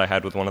conversation that I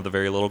had with one of the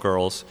very little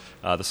girls,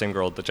 the same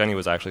girl that Jenny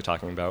was actually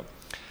talking about.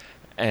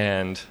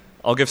 And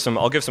I'll give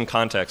some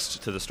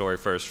context to the story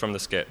first from the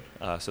skit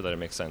so that it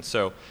makes sense.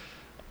 So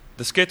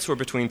the skits were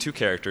between two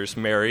characters,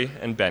 Mary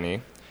and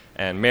Benny,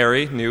 and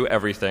Mary knew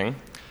everything,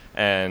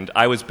 and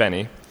I was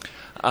Benny.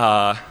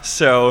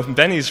 So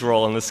Benny's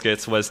role in the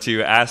skits was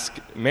to ask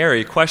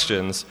Mary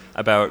questions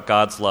about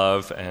God's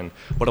love, and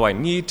what do I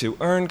need to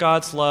earn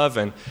God's love,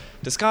 and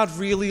does God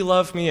really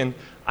love me? And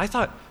I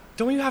thought,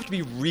 don't you have to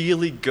be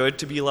really good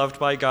to be loved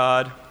by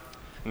God?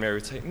 And Mary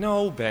would say,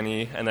 no,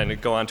 Benny, and then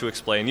go on to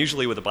explain,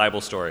 usually with a Bible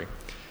story.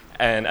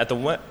 And at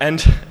the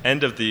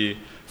end of the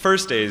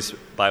first day's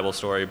Bible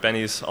story,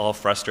 Benny's all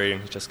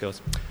frustrated. He just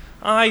goes,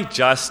 I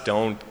just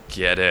don't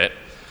get it,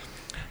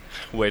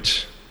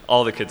 which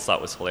all the kids thought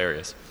was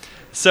hilarious.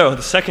 So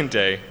the second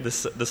day,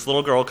 this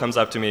little girl comes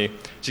up to me.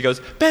 She goes,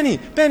 Benny,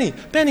 Benny,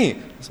 Benny. I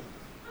said,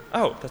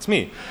 oh, that's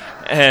me.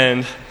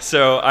 And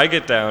so I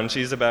get down.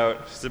 She's about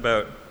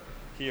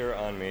here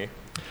on me.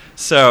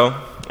 So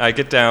I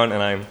get down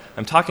and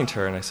I'm talking to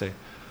her and I say,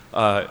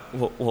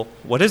 well,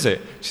 what is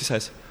it? She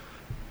says,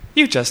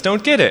 you just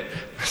don't get it.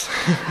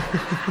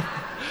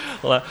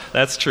 Well,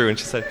 that's true. And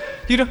she said,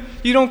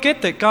 you don't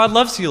get that God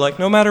loves you like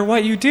no matter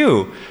what you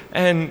do,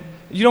 and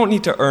you don't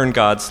need to earn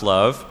God's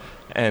love.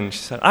 And she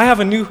said, I have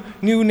a new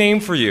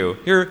name for you.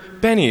 You're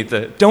Benny,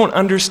 the don't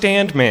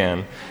understand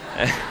man.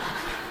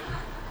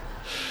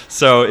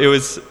 So it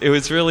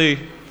was really,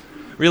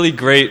 really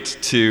great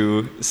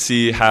to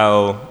see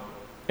how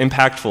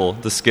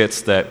impactful the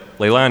skits that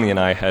Leilani and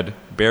I had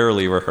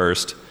barely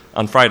rehearsed.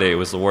 On Friday, it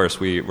was the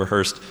worst. We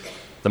rehearsed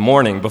the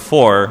morning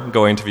before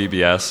going to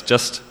VBS,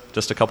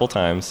 just a couple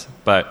times.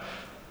 But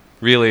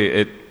really,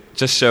 it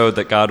just showed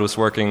that God was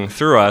working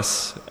through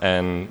us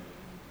and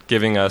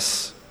giving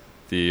us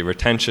the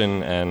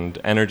retention and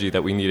energy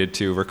that we needed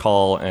to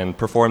recall and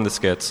perform the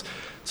skits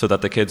so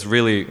that the kids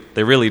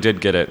really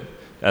did get it,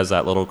 as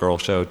that little girl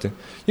showed. You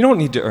don't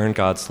need to earn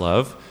God's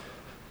love.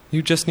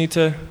 You just need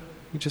to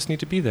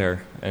be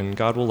there, and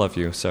God will love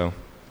you. So,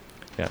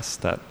 yes,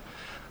 that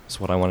is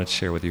what I wanted to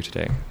share with you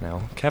today.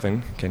 Now,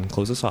 Kevin can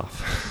close us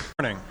off.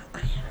 Morning.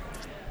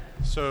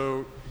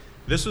 So,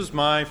 this was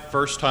my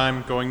first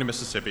time going to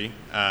Mississippi,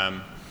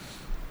 and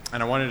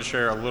I wanted to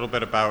share a little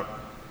bit about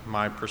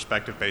my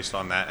perspective based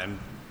on that. And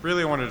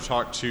really, I wanted to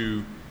talk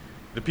to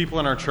the people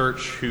in our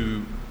church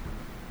who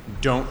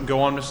don't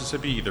go on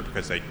Mississippi, either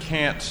because they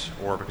can't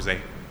or because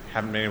they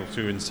haven't been able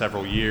to in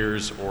several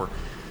years or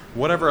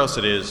whatever else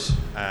it is,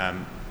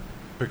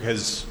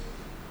 because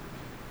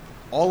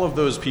all of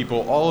those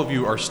people, all of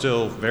you are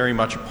still very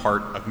much a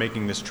part of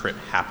making this trip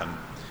happen.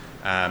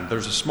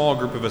 There's a small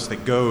group of us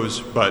that goes,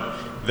 but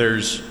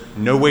there's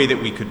no way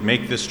that we could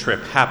make this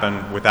trip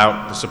happen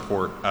without the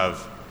support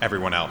of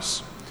everyone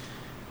else.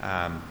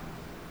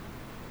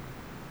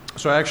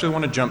 So I actually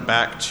want to jump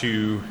back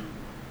to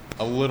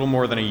a little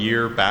more than a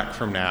year back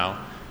from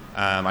now.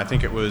 I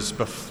think it was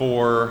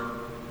before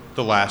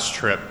the last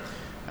trip.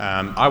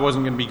 I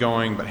wasn't going to be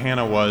going, but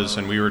Hannah was,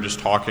 and we were just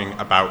talking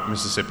about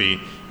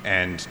Mississippi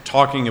and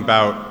talking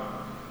about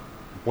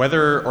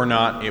whether or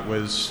not it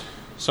was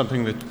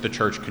something that the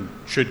church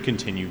should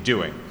continue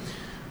doing.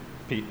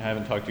 Pete, I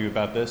haven't talked to you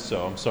about this,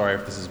 so I'm sorry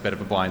if this is a bit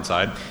of a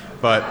blindside,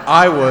 but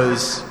I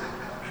was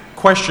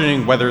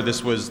questioning whether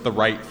this was the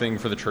right thing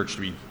for the church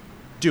to be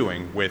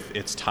doing with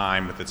its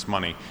time, with its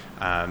money.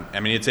 I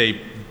mean, it's a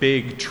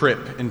big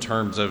trip in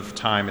terms of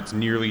time. It's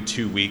nearly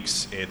 2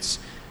 weeks. It's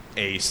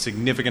a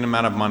significant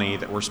amount of money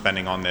that we're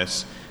spending on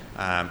this.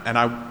 And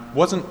I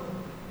wasn't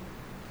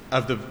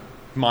of the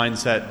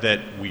mindset that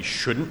we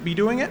shouldn't be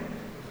doing it,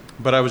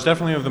 but I was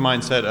definitely of the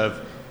mindset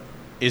of,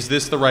 is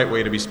this the right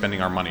way to be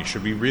spending our money?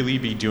 Should we really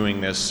be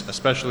doing this,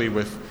 especially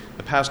with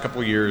the past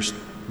couple of years,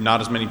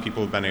 not as many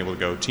people have been able to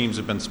go, teams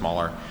have been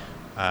smaller.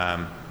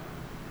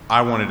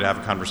 I wanted to have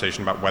a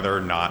conversation about whether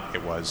or not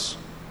it was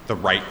the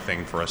right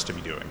thing for us to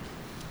be doing.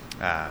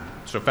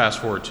 So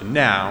fast forward to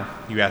now,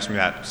 you asked me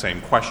that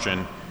same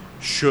question.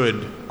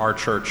 Should our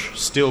church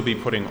still be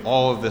putting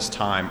all of this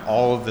time,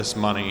 all of this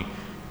money,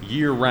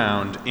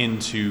 year-round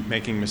into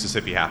making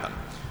Mississippi happen?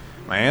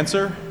 My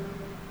answer,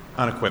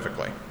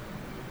 unequivocally.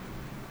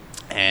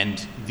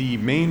 And the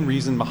main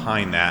reason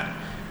behind that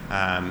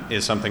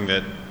is something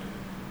that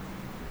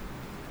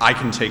I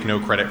can take no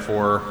credit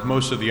for.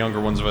 Most of the younger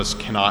ones of us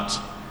cannot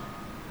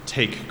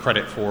take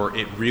credit for.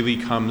 It really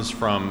comes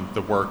from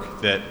the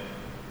work that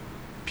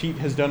Pete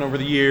has done over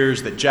the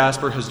years, that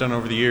Jasper has done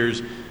over the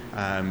years,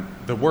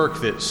 the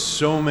work that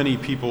so many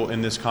people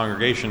in this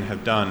congregation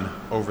have done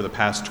over the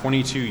past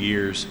 22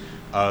 years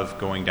of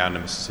going down to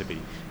Mississippi.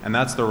 And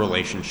that's the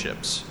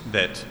relationships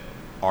that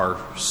are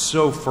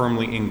so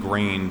firmly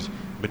ingrained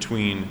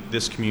between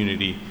this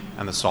community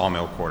and the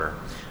Sawmill Quarter.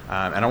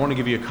 And I want to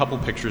give you a couple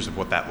pictures of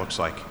what that looks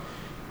like.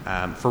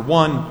 For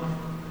one,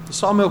 the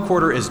Sawmill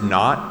Quarter is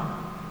not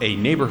a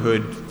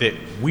neighborhood that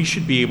we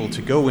should be able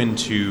to go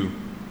into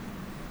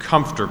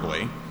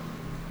comfortably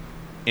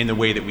in the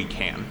way that we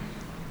can.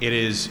 It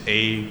is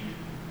a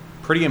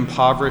pretty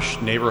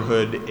impoverished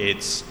neighborhood.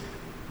 It's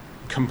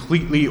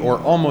completely or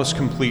almost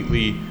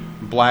completely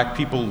black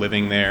people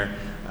living there.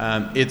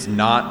 It's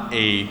not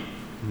a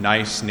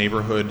nice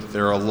neighborhood.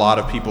 There are a lot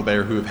of people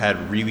there who have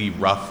had really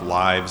rough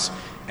lives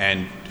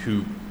and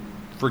who,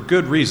 for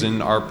good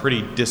reason, are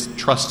pretty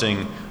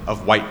distrusting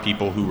of white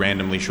people who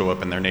randomly show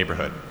up in their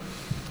neighborhood.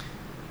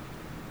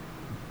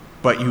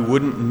 But you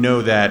wouldn't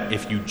know that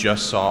if you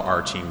just saw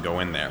our team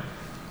go in there.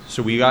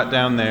 So we got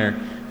down there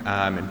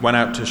and went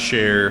out to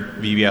share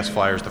VBS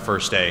flyers the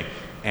first day,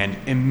 and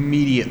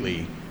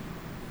immediately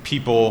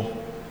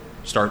people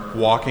start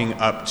walking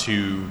up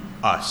to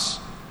us.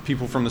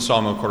 People from the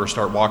Sawmill Quarter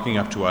start walking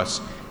up to us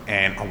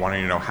and are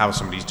wanting to know how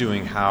somebody's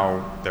doing,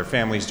 how their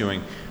family's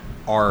doing,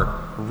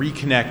 are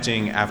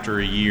reconnecting after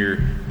a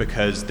year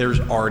because there's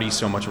already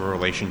so much of a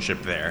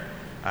relationship there.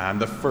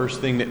 The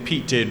first thing that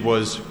Pete did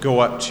was go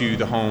up to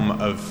the home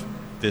of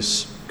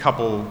this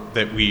couple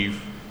that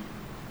we've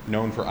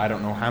known for I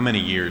don't know how many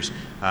years,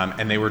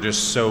 and they were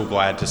just so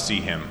glad to see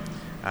him.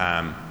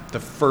 The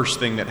first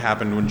thing that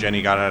happened when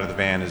Jenny got out of the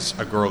van is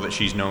a girl that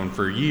she's known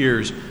for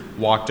years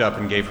walked up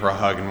and gave her a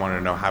hug and wanted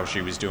to know how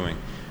she was doing.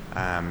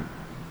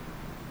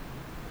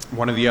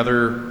 One of the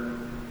other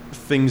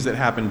things that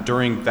happened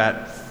during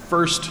that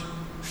first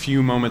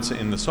few moments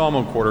in the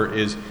Psalmo quarter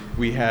is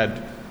we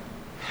had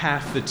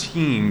half the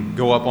team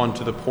go up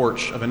onto the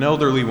porch of an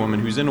elderly woman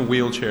who's in a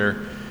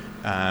wheelchair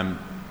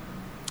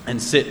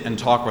and sit and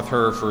talk with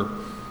her for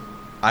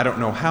I don't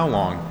know how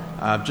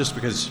long, just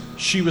because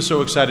she was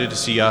so excited to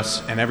see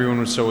us and everyone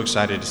was so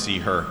excited to see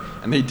her.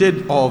 And they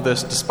did all of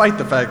this despite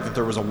the fact that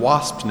there was a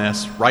wasp's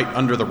nest right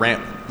under the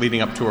ramp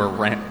leading up to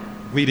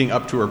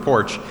her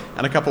porch,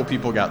 and a couple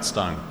people got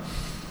stung.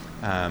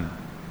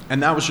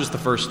 And that was just the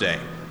first day.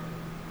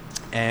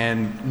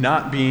 And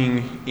not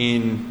being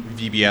in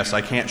VBS,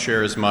 I can't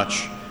share as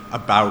much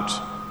about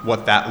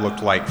what that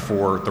looked like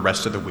for the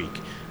rest of the week.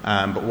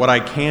 But what I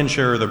can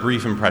share are the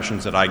brief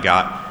impressions that I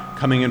got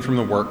coming in from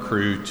the work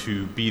crew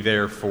to be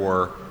there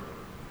for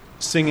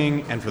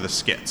singing and for the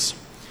skits.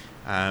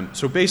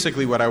 So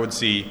basically what I would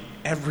see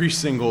every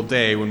single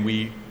day when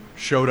we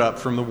showed up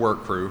from the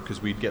work crew,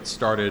 because we'd get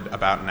started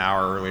about an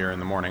hour earlier in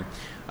the morning,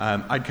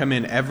 I'd come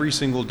in every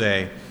single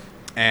day,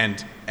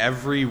 and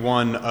every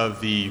one of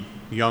the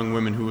young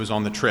women who was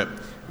on the trip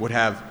would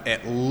have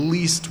at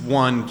least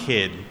one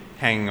kid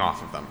hanging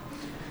off of them.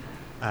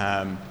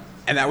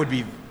 And that would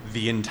be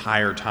the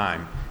entire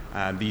time.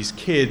 These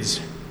kids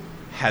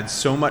had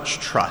so much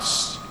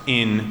trust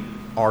in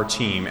our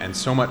team and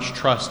so much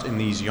trust in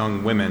these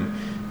young women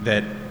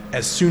that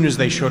as soon as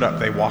they showed up,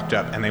 they walked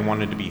up and they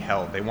wanted to be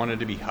held. They wanted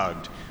to be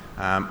hugged.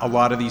 A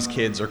lot of these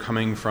kids are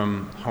coming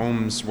from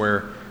homes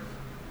where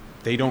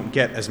they don't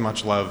get as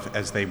much love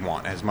as they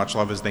want, as much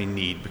love as they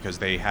need, because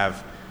they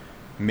have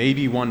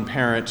maybe one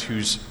parent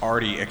who's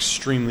already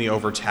extremely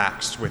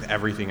overtaxed with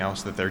everything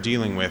else that they're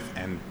dealing with,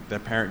 and the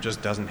parent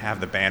just doesn't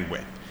have the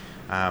bandwidth.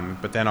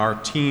 But then our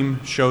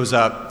team shows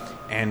up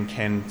and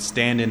can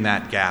stand in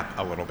that gap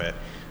a little bit,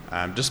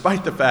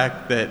 despite the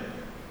fact that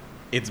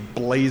it's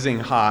blazing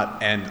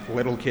hot and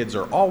little kids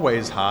are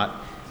always hot,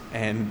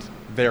 and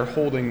they're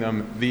holding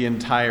them the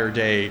entire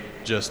day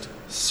just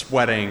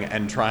sweating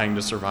and trying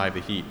to survive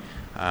the heat.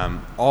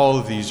 All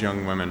of these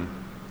young women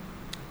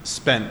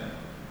spent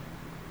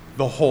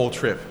the whole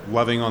trip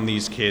loving on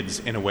these kids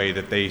in a way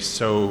that they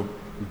so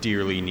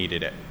dearly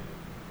needed it.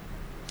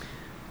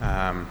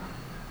 I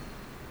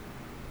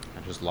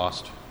just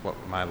lost what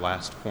my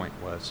last point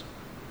was.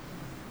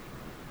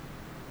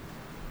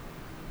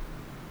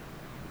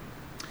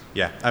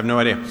 Yeah, I have no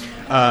idea.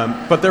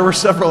 But there were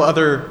several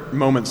other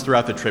moments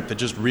throughout the trip that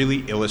just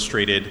really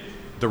illustrated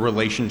the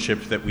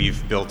relationship that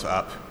we've built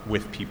up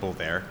with people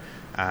there.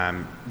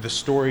 The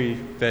story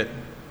that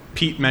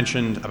Pete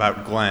mentioned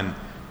about Glenn,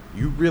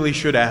 you really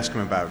should ask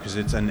him about, because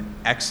it's an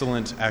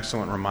excellent,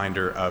 excellent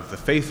reminder of the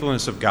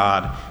faithfulness of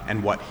God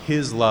and what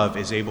His love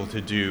is able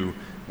to do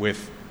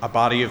with a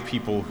body of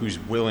people who's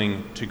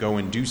willing to go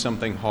and do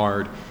something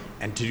hard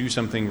and to do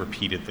something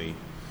repeatedly.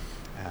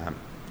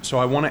 So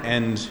I want to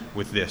end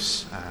with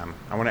this.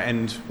 I want to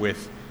end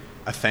with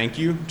a thank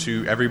you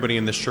to everybody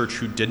in this church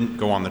who didn't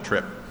go on the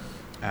trip.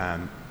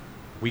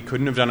 We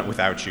couldn't have done it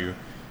without you.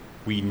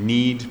 We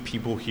need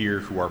people here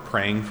who are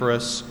praying for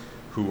us,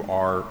 who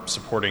are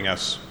supporting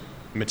us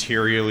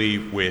materially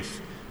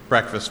with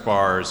breakfast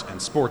bars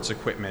and sports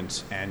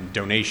equipment and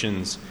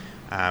donations.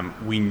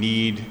 We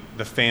need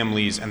the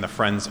families and the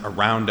friends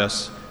around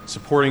us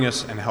supporting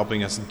us and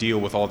helping us deal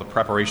with all the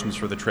preparations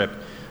for the trip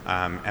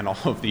and all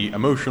of the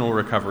emotional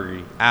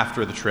recovery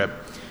after the trip.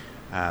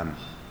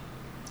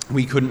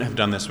 We couldn't have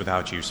done this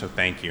without you, so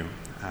thank you.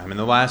 And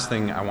the last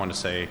thing I want to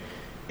say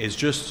is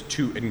just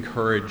to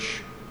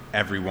encourage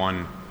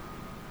everyone,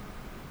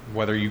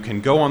 whether you can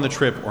go on the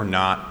trip or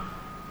not,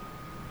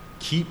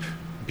 keep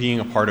being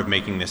a part of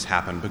making this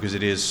happen, because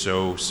it is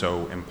so,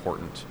 so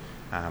important.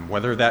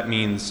 Whether that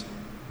means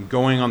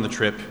going on the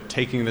trip,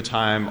 taking the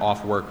time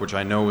off work, which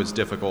I know is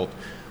difficult,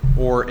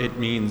 or it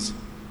means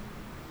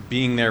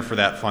being there for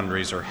that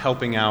fundraiser,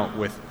 helping out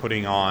with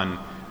putting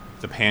on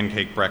the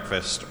pancake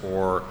breakfast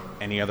or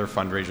any other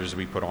fundraisers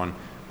we put on,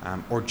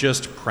 or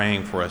just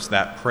praying for us.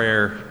 That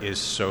prayer is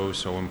so,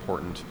 so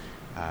important.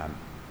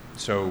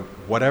 So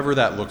whatever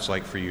that looks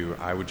like for you,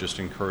 I would just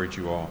encourage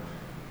you all,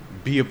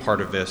 be a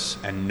part of this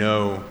and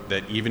know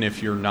that even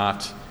if you're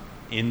not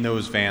in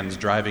those vans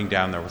driving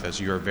down there with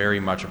us, you are very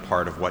much a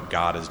part of what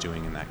God is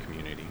doing in that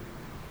community.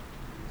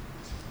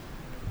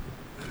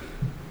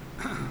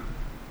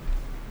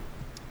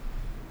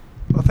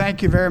 Well,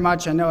 thank you very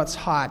much. I know it's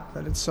hot,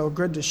 but it's so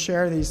good to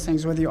share these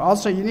things with you.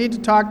 Also, you need to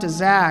talk to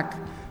Zach.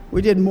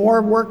 We did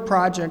more work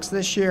projects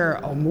this year,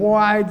 a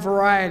wide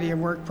variety of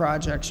work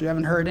projects. You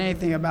haven't heard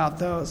anything about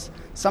those.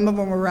 Some of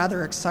them were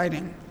rather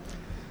exciting.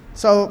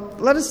 So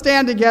let us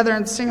stand together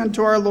and sing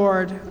unto our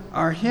Lord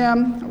our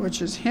hymn,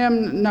 which is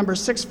hymn number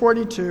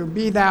 642,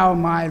 Be Thou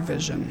My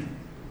Vision.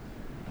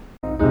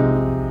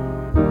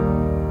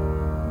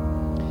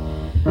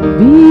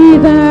 Be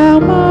thou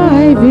my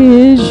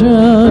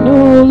vision,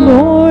 O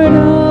Lord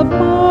of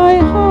my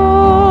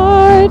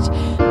heart,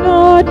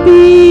 not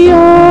be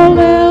all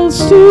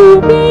else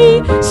to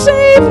me,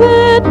 save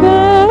that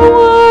thou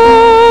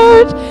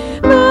art.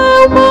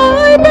 Thou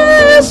my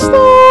best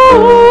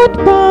thought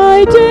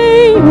by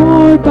day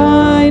or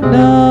by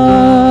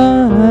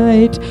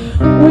night,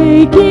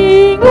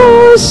 waking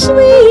or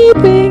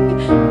sleeping,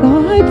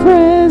 thy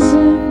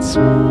presence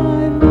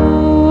my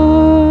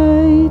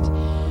light.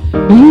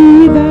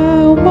 Be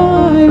thou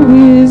my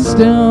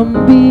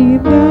wisdom, be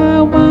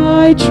thou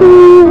my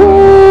true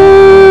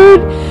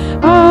word,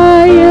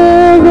 I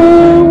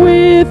ever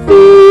with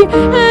thee,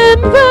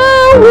 and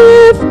thou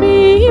with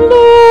me,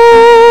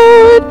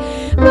 Lord.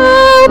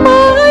 Thou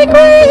my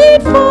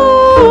great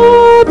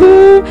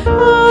Father,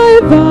 I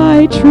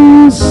thy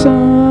true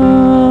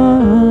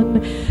Son,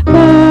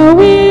 thou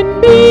in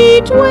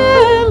me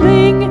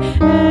dwelling,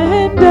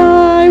 and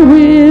I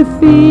with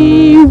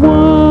thee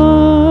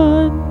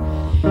one.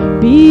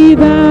 Be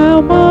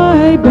thou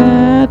my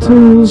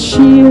battle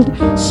shield,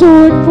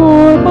 sword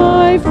for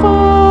my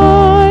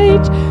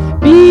fight,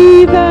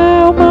 be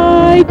thou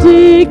my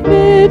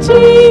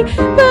dignity,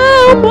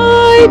 thou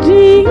my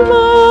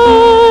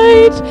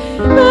delight,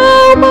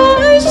 thou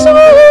my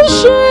soul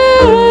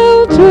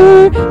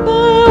shelter,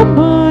 thou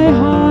my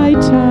high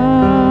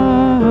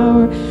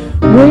tower.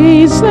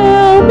 Raise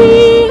thou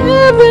me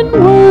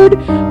heavenward,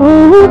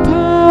 O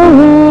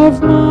power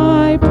of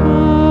my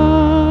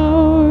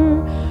power.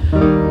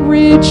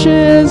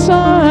 Riches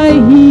I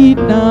heed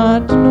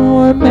not,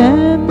 nor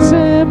man's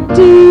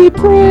empty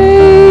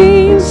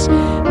praise,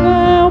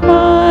 thou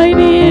mine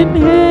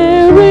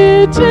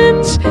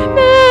inheritance,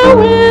 now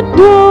and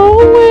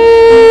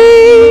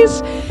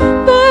always.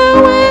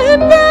 Thou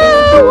and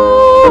thou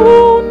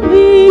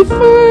only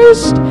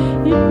first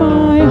in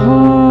my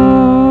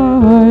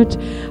heart,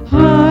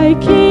 High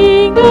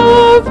King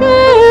of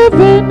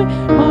heaven,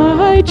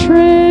 my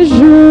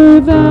treasure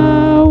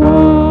thou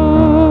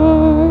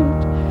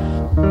art.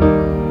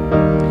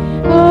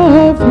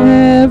 Of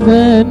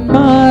heaven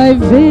my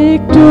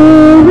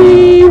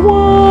victory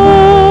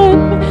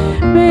won,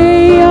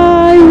 may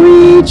I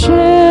reach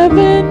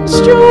heaven's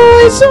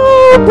joys,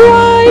 O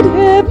bright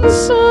heaven's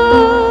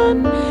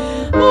sun.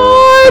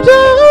 Heart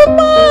of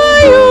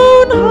my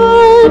own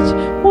heart,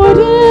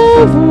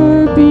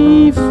 whatever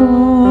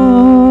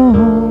befall,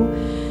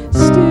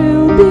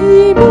 still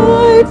be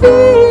my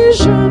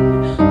vision,